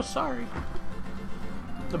 I'm so sorry.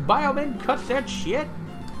 The bioman cut that shit.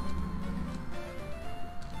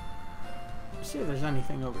 Let's see if there's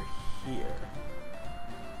anything over here.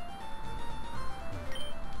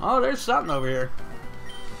 Oh, there's something over here.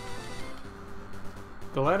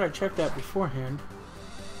 Glad I checked that beforehand.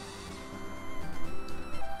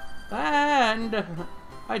 And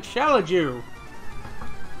I challenge you.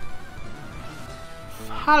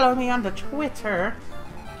 Follow me on the Twitter.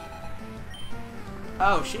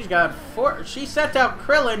 Oh, she's got 4. She sent out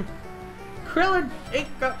Krillin. Krillin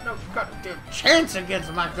ain't got no goddamn chance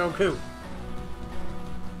against my Goku.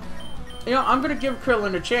 You know, I'm gonna give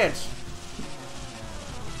Krillin a chance.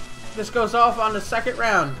 This goes off on the second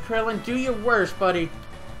round. Krillin, do your worst, buddy.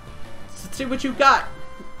 Let's see what you got.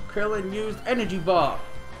 Krillin used Energy Ball.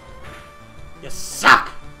 You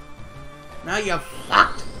suck. Now you're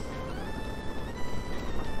fucked.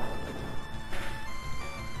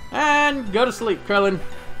 And go to sleep, Krillin.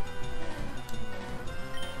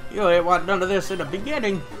 You ain't want none of this in the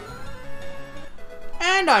beginning.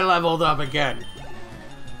 And I leveled up again.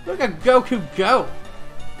 Look at Goku go.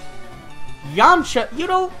 Yamcha, you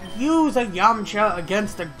don't use a Yamcha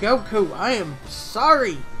against a Goku. I am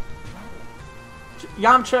sorry.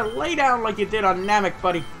 Yamcha, lay down like you did on Namek,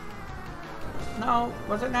 buddy. No,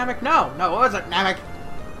 was it Namek? No, it wasn't Namek.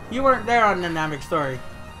 You weren't there on the Namek story.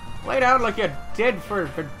 Lay down like you did for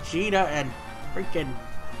Vegeta and freaking...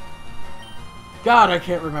 God, I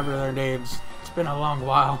can't remember their names. It's been a long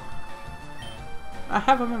while. I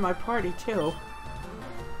have them in my party, too.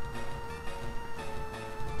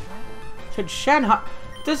 Could Shenhe...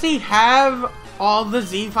 Does he have all the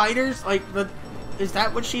Z fighters? Like, is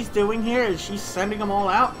that what she's doing here? Is she sending them all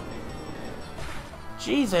out?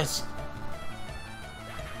 Jesus.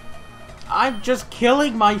 I'm just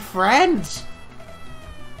killing my friends.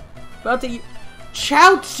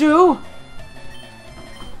 Chaozu?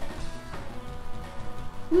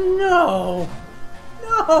 No!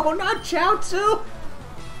 No, not Chaozu!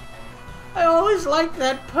 I always liked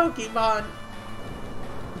that Pokemon.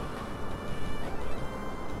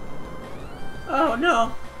 Oh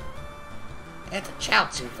no. It's a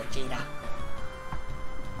Chaozu, Vegeta.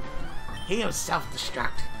 He'll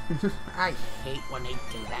self-destruct. I hate when they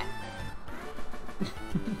do that.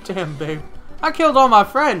 Damn, babe. I killed all my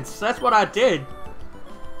friends. That's what I did.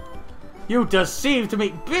 You deceived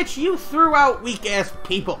me. Bitch, you threw out weak-ass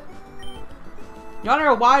people. You wanna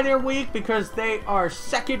know why they're weak? Because they are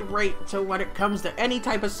second-rate to when it comes to any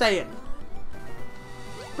type of Saiyan.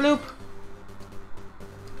 Bloop.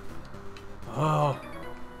 Oh.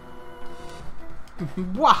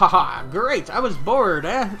 Wow, great. I was bored,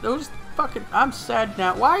 eh? Those fucking... I'm sad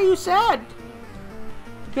now. Why are you sad?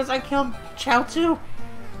 Because I killed Chaozu?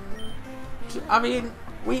 I mean,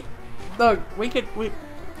 look, we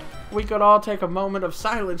could all take a moment of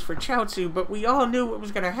silence for Chaozu, but we all knew what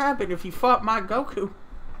was gonna happen if you fought my Goku.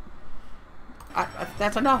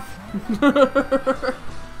 That's enough.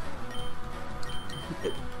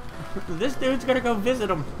 This dude's gonna go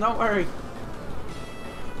visit him. Don't worry.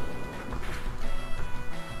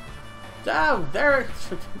 Oh, there.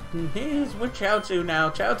 He's with Chaozu now.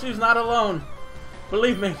 Chaozu's not alone.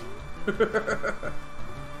 Believe me.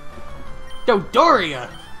 Dodoria!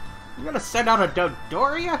 You gonna send out a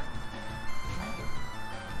Dodoria?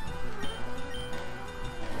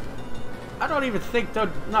 I don't even think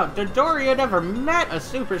Dodoria never met a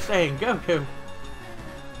Super Saiyan Goku.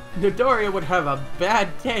 Dodoria would have a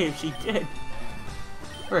bad day if she did.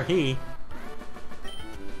 Or he.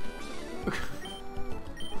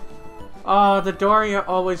 Oh, Dodoria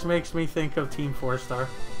always makes me think of Team 4-Star.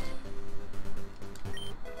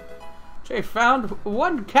 Jay found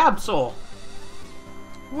one capsule!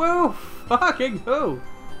 Woo! Fucking who?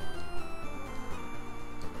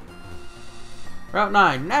 Route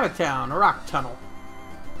 9, Naviktown, Rock Tunnel.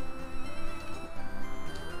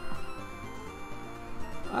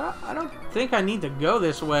 I don't think I need to go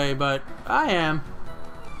this way, but I am.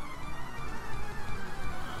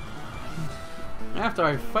 After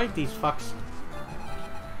I fight these fucks.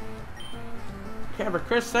 Camera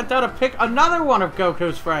Chris sent out another one of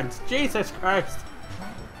Goku's friends. Jesus Christ.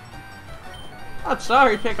 I'm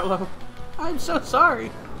sorry, Piccolo. I'm so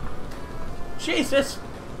sorry. Jesus.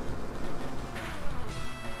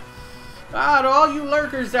 Ah, to all you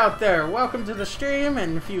lurkers out there, welcome to the stream,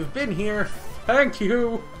 and if you've been here, thank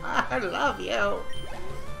you. I love you.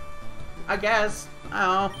 I guess. I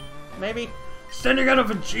don't know. Maybe. Sending out a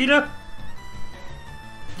Vegeta?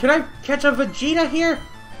 Can I catch a Vegeta here?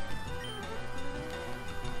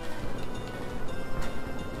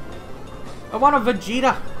 I want a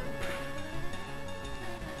Vegeta.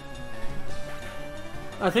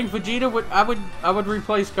 I think Vegeta would... I would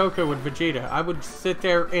replace Goku with Vegeta. I would sit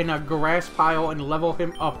there in a grass pile and level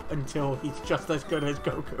him up until he's just as good as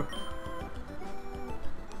Goku.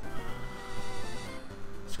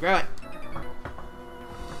 Screw it.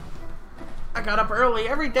 I got up early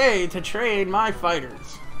every day to train my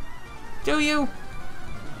fighters. Do you?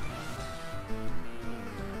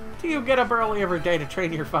 Do you get up early every day to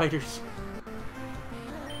train your fighters?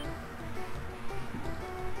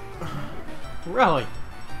 Really?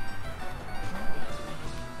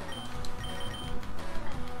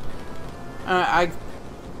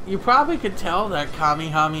 You probably could tell that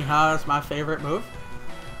Kamehameha is my favorite move.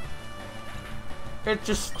 It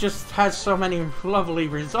just has so many lovely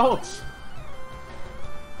results.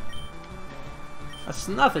 That's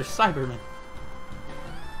another Cyberman.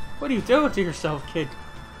 What are you doing to yourself, kid?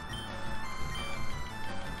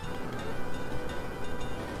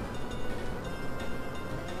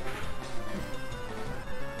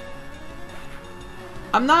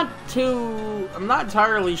 I'm not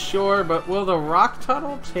entirely sure, but will the rock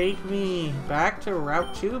tunnel take me back to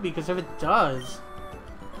Route 2? Because if it does,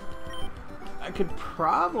 I could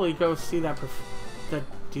probably go see that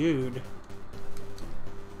dude.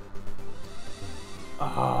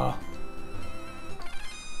 Oh.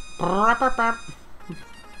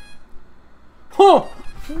 Oh!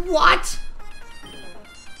 What?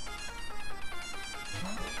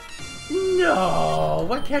 No!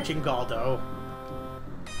 We're catching Galdo.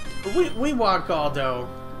 We want Galdo.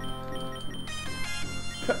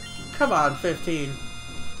 Come on, 15.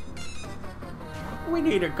 We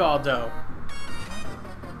need a Galdo.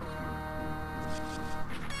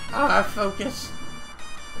 Ah, focus.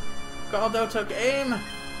 Galdo took aim.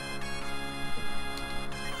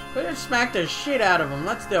 We're gonna smack the shit out of him.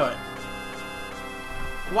 Let's do it.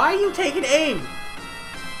 Why are you taking aim?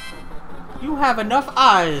 You have enough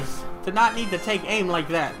eyes to not need to take aim like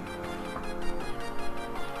that.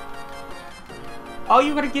 All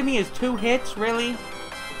you gonna give me is 2 hits, really?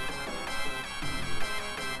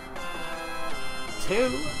 2?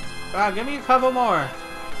 Give me a couple more.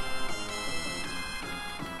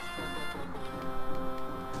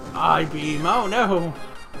 I-beam, oh no.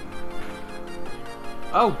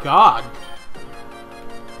 Oh god.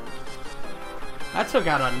 That took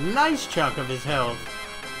out a nice chunk of his health.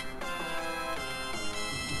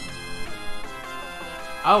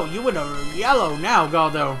 Oh, you in a yellow now,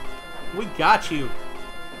 Galdo. We got you.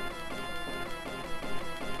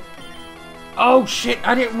 Oh shit,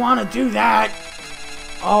 I didn't want to do that.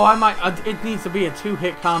 Oh, I might. It needs to be a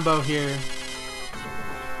 2-hit combo here.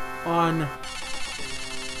 On.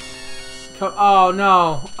 Oh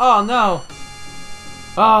no. Oh no.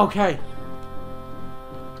 Oh, okay.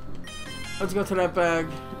 Let's go to that bag.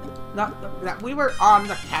 We were on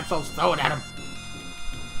the capsules. Throw it at him.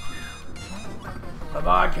 Come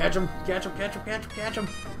on, catch him. Catch him, catch him, catch him, catch him.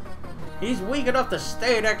 He's weak enough to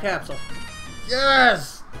stay in that capsule.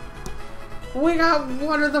 Yes! We got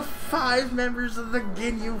one of the 5 members of the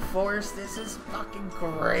Ginyu Force. This is fucking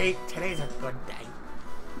great. Today's a good day.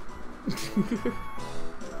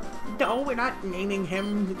 No, we're not naming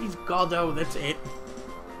him. He's Galdo. That's it.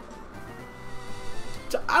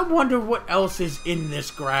 So I wonder what else is in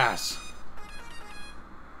this grass.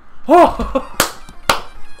 Oh!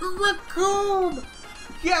 Raccoon!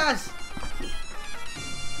 Yes!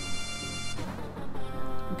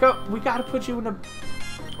 Go. We gotta put you in a...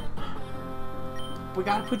 We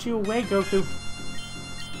gotta put you away, Goku.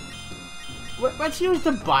 Let's use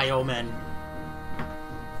the Biomen.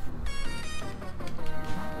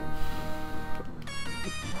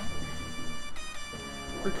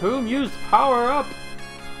 Raccoon used power up.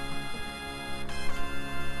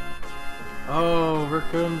 Oh,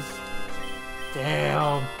 Raccoon's...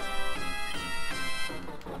 Damn.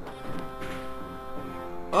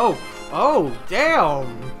 Oh, oh,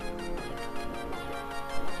 damn.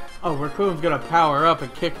 Oh, Raccoon's gonna power up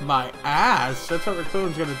and kick my ass. That's what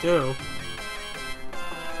Raccoon's gonna do.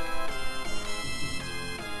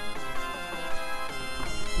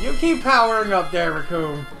 You keep powering up there,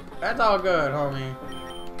 Raccoon. That's all good, homie.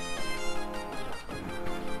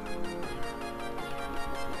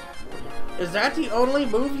 Is that the only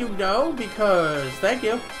move you know? Because, thank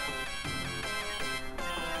you.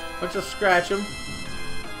 Let's just scratch him.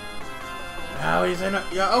 Now he's in a...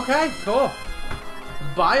 Yeah, okay, cool.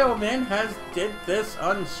 Bioman has did this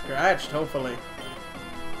unscratched, hopefully.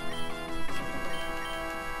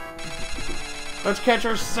 Let's catch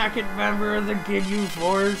our second member of the Ginyu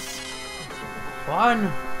Force.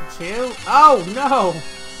 1, 2... Oh, no!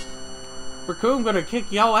 Raccoon gonna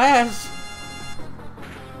kick your ass.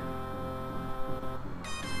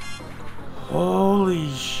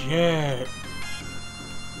 Holy shit.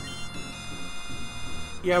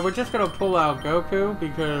 Yeah, we're just gonna pull out Goku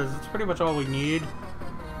because it's pretty much all we need.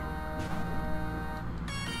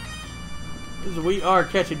 Because we are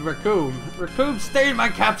catching Raccoon. Raccoon, stay in my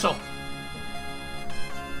capsule!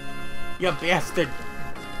 You bastard!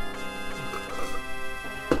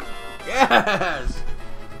 Yes!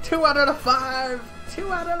 2 out of 5!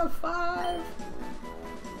 2 out of 5!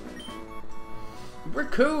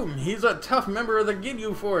 Raccoon, he's a tough member of the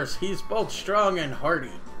Ginyu Force. He's both strong and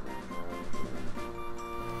hardy.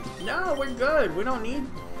 No, we're good. We don't need...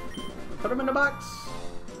 Put him in the box.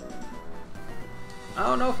 I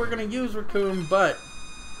don't know if we're going to use Raccoon, but...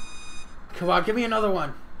 Come on, give me another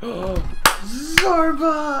one. Oh,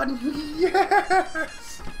 Zarbon!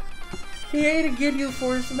 Yes! He ain't a Ginyu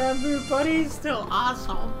Force member, but he's still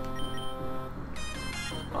awesome.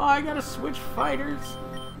 Oh, I gotta switch fighters.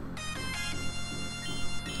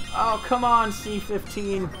 Oh, come on,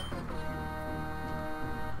 C-15.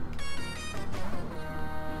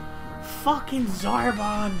 Fucking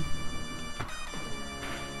Zarbon.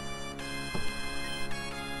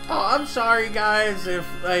 Oh, I'm sorry, guys, if,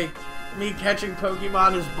 like, me catching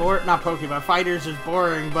Pokemon is boring. Not Pokemon, fighters is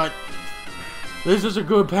boring, but this is a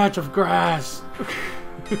good patch of grass.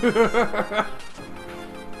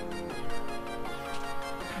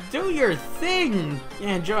 Do your thing,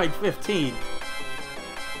 Android 15.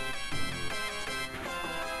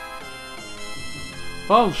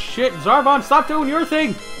 Oh shit, Zarbon, stop doing your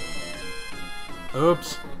thing!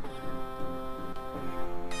 Oops.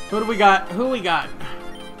 Who do we got? Who we got?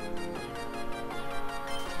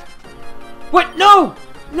 What? No!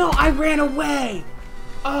 No, I ran away!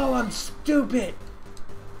 Oh, I'm stupid!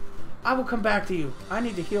 I will come back to you. I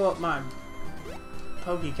need to heal up my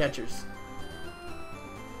Poke Catchers.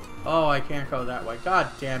 Oh, I can't go that way. God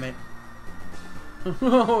damn it.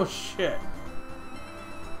 Oh, shit.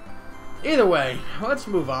 Either way, let's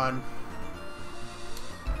move on.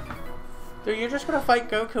 Dude, you're just gonna fight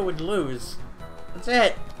Goku and lose. That's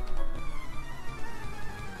it.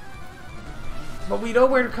 But we know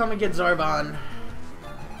where to come and get Zarbon.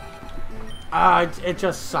 It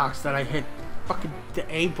just sucks that I hit fucking the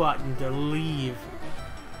A button to leave.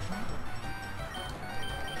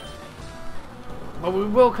 But we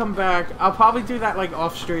will come back. I'll probably do that like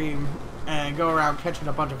off stream and go around catching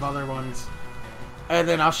a bunch of other ones. And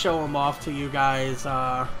then I'll show them off to you guys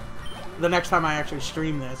the next time I actually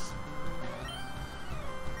stream this.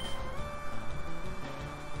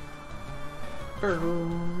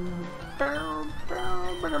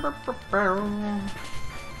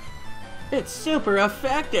 It's super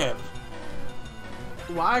effective.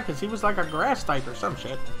 Why? Because he was like a grass type or some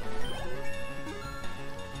shit.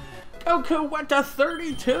 Goku went to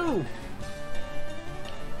 32.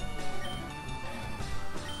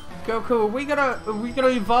 Goku, are we gonna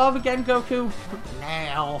evolve again, Goku?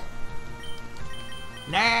 Now.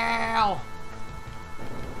 Now.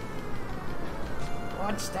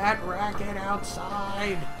 What's that racket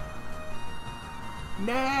outside?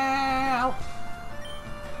 Now.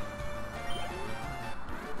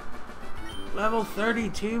 Level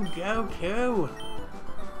 32 Goku.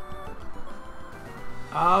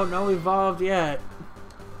 Oh, no evolved yet.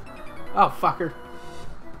 Oh, fucker.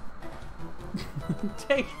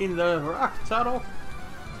 Taking the rock tunnel.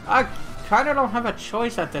 I kind of don't have a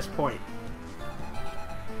choice at this point.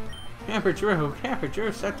 Camper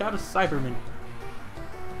Drew sent out a Cyberman.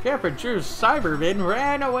 Camper Drew's Cyberman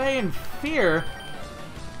ran away in fear.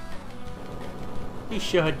 He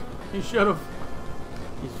should have.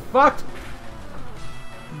 He's fucked.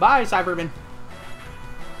 Bye, Cyberman.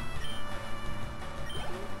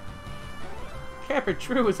 Camper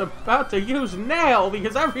Drew is about to use Nail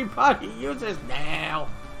because everybody uses Nail.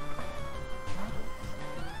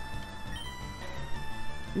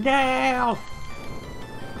 Nail.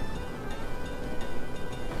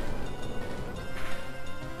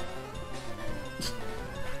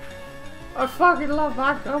 I fucking love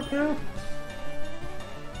my Goku.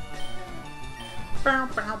 Bow,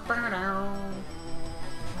 bow, bow, bow.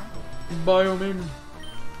 Bioman.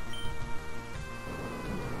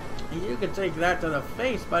 You can take that to the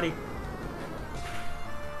face, buddy.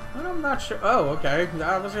 And I'm not sure. Oh, okay.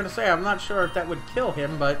 I was gonna say, I'm not sure if that would kill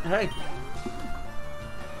him, but hey.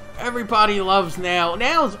 Everybody loves Nail.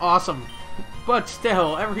 Nail's awesome. But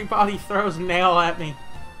still, everybody throws Nail at me.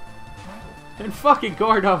 And fucking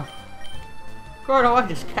Gordo. Gordo, I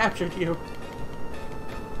just captured you.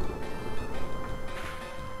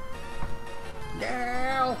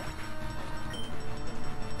 Nail.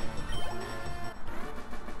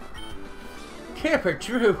 Camper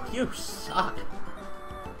Drew, you suck.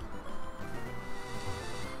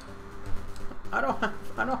 I don't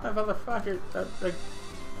have other fighters. Like,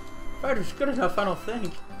 fighters good enough, I don't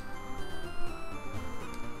think.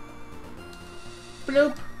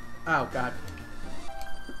 Bloop. Oh god.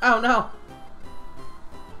 Oh no.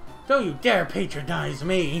 Don't you dare patronize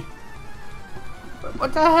me.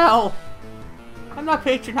 What the hell? I'm not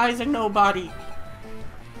patronizing nobody.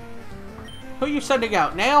 Who are you sending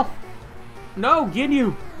out? Nail? No,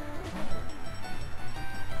 Ginyu!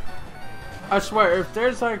 I swear, if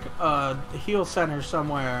there's like a heal center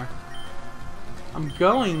somewhere, I'm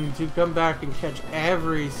going to come back and catch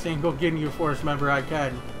every single Ginyu Force member I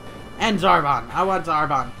can. And Zarbon. I want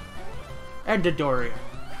Zarbon. And Dodoria.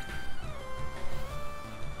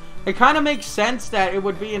 It kind of makes sense that it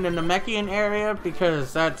would be in the Namekian area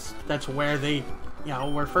because that's where they, you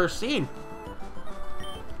know, were first seen.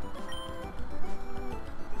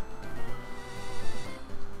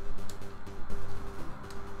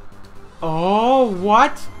 Oh,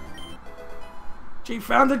 what? She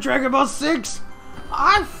found the Dragon Ball 6?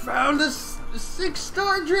 I found a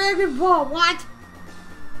 6-star Dragon Ball, what?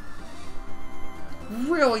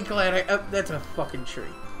 Really glad that's a fucking treat.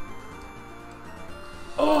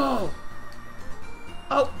 Oh!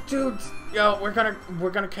 Oh, dude. Yo, we're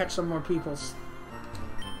gonna catch some more peoples.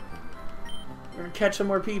 We're gonna catch some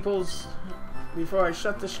more peoples before I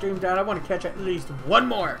shut the stream down. I want to catch at least one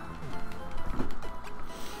more.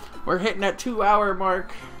 We're hitting that 2-hour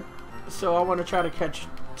mark, so I want to try to catch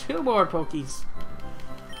 2 more Pokies.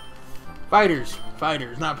 Fighters,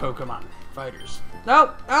 not Pokemon. Fighters.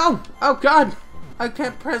 No! Oh! Oh god! I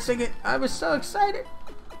kept pressing it. I was so excited.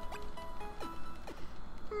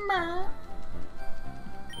 Come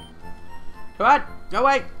on! No,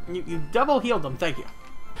 wait! You double healed them, thank you.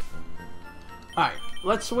 Alright,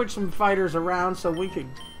 let's switch some fighters around so we could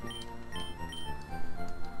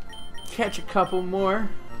catch a couple more.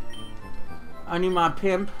 I need my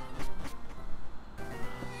pimp.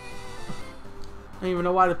 don't even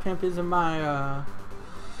know why the pimp is in my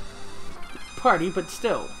party, but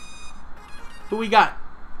still. Who we got?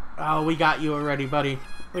 Oh, we got you already, buddy.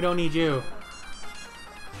 We don't need you.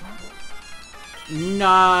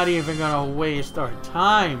 Not even gonna waste our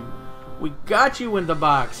time. We got you in the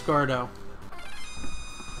box, Gordo.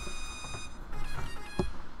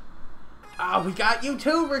 Oh, we got you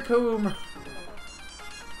too, Raccoon.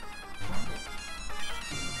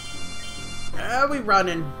 We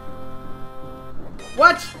running.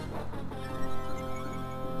 What?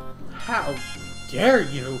 How dare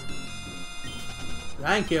you?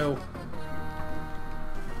 Thank you.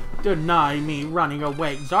 Deny me running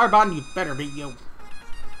away. Zarbon, you better be you.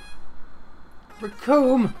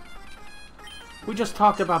 Raccoon! We just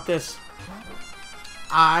talked about this.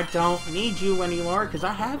 I don't need you anymore because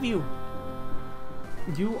I have you.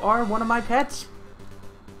 You are one of my pets.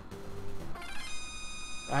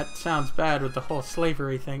 That sounds bad with the whole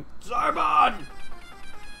slavery thing. Zarbon!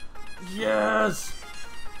 Yes!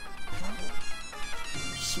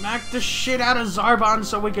 Smack the shit out of Zarbon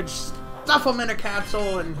so we could stuff him in a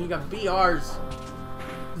capsule and he got be ours.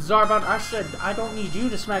 Zarbon, I said I don't need you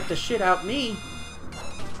to smack the shit out me.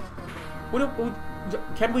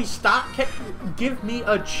 Can we stop? Give me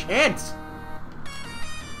a chance.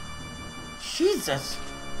 Jesus.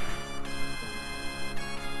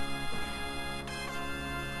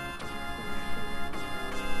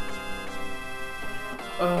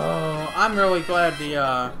 Oh, I'm really glad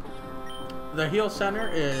the heal center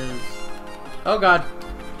is... Oh god.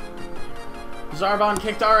 Zarbon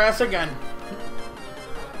kicked our ass again.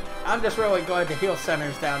 I'm just really glad the heal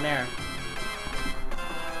center's down there.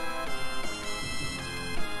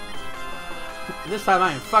 This time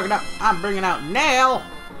I ain't fucking up. I'm bringing out Nail.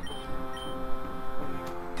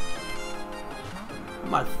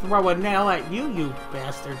 I'm gonna throw a nail at you, you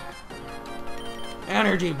bastard.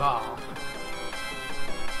 Energy ball.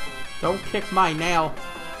 Don't kick my nail.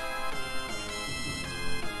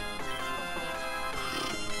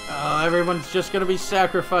 Everyone's just gonna be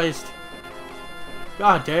sacrificed.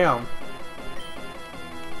 God damn.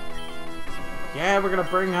 Yeah, we're gonna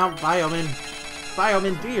bring out Bioman.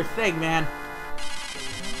 Bioman, do your thing, man.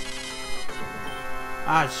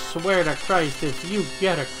 I swear to Christ, if you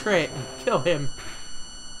get a crit and kill him.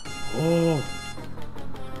 Oh.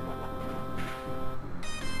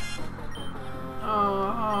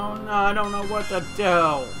 Oh no, I don't know what to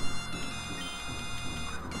do.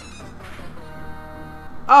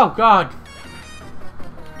 Oh god.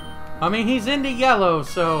 I mean, he's into yellow,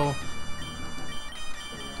 so...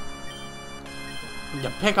 The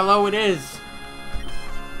Piccolo it is.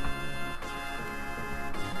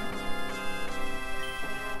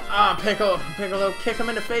 Ah, Piccolo, kick him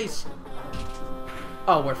in the face.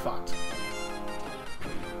 Oh, we're fucked.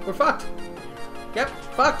 We're fucked. Yep,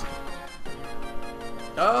 fucked.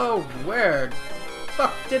 Oh, where?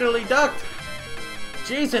 Fuck, diddly ducked.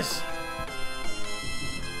 Jesus.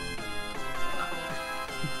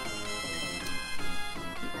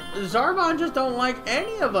 Zarbon just don't like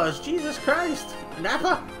any of us. Jesus Christ.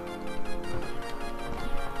 Nappa.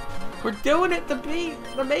 We're doing it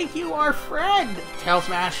to make you our friend. Tail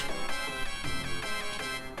smash.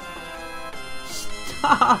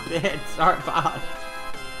 Stop it, Zarbon.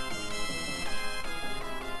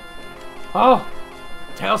 Oh,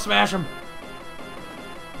 tail smash him.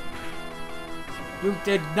 You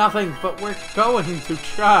did nothing, but we're going to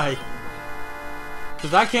try.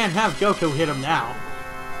 Because I can't have Goku hit him now.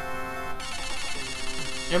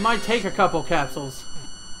 It might take a couple capsules.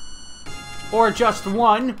 Or just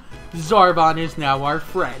one. Zarbon is now our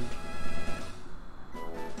friend.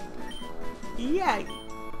 Yay!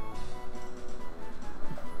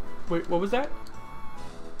 Wait, what was that?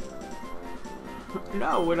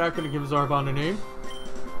 No, we're not going to give Zarbon a name.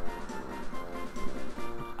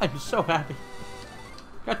 I'm so happy.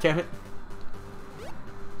 God damn it.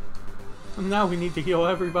 And now we need to heal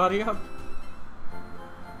everybody up.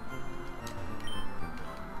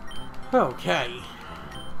 Okay.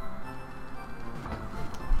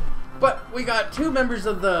 But we got two members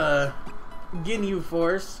of the Ginyu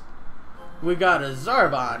Force. We got a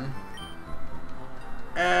Zarbon.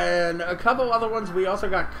 And a couple other ones we also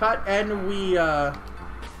got cut. And we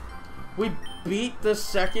beat the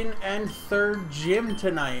second and third gym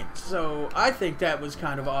tonight. So I think that was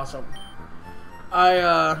kind of awesome.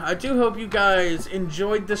 I do hope you guys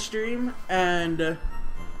enjoyed the stream. And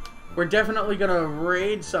we're definitely going to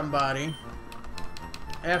raid somebody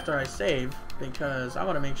after I save. Because I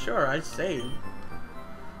want to make sure I save.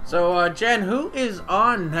 So, Jen, who is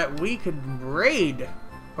on that we could raid?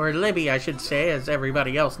 Or Libby, I should say, as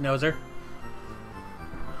everybody else knows her.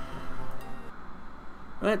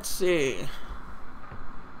 Let's see.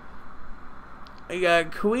 We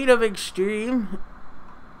got Queen of Extreme.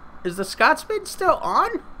 Is the Scotsman still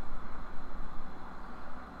on?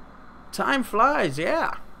 Time flies,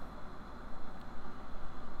 yeah.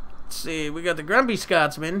 Let's see, we got the Grumpy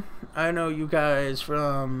Scotsman. I know you guys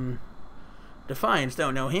from Defiance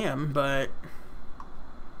don't know him, but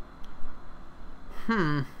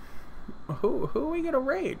who are we gonna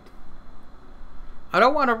raid? I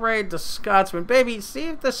don't want to raid the Scotsman. Baby, see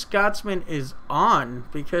if the Scotsman is on,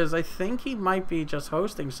 because I think he might be just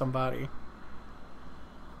hosting somebody.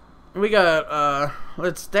 We got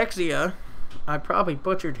let's Dexia. I probably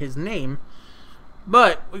butchered his name.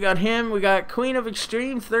 But we got him, we got Queen of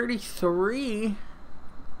Extreme 33.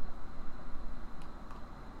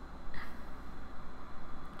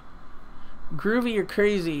 Groovy or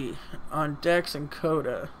Crazy on Dex and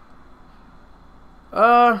Coda.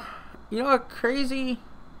 You know what? Crazy?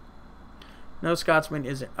 No, Scotsman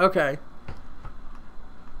isn't. Okay.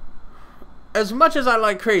 As much as I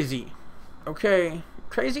like Crazy, okay,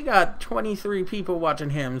 Crazy got 23 people watching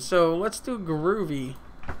him, so let's do Groovy.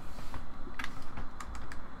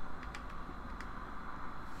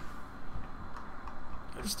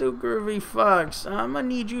 Let's do Groovy Fox. I'm gonna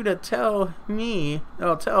need you to tell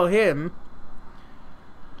him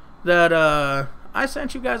that I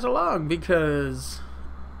sent you guys along because,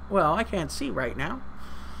 well, I can't see right now,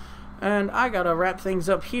 and I gotta wrap things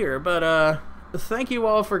up here. But thank you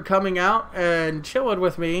all for coming out and chilling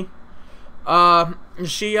with me.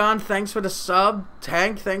 Shion, thanks for the sub.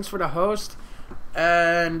 Tank, thanks for the host,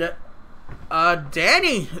 and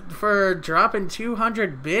Danny for dropping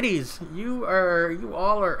 200 biddies. You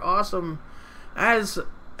all are awesome, as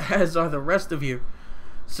are the rest of you.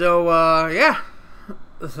 So yeah,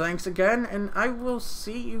 thanks again, and I will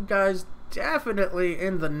see you guys definitely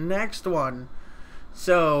in the next one.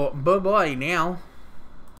 So bye bye now.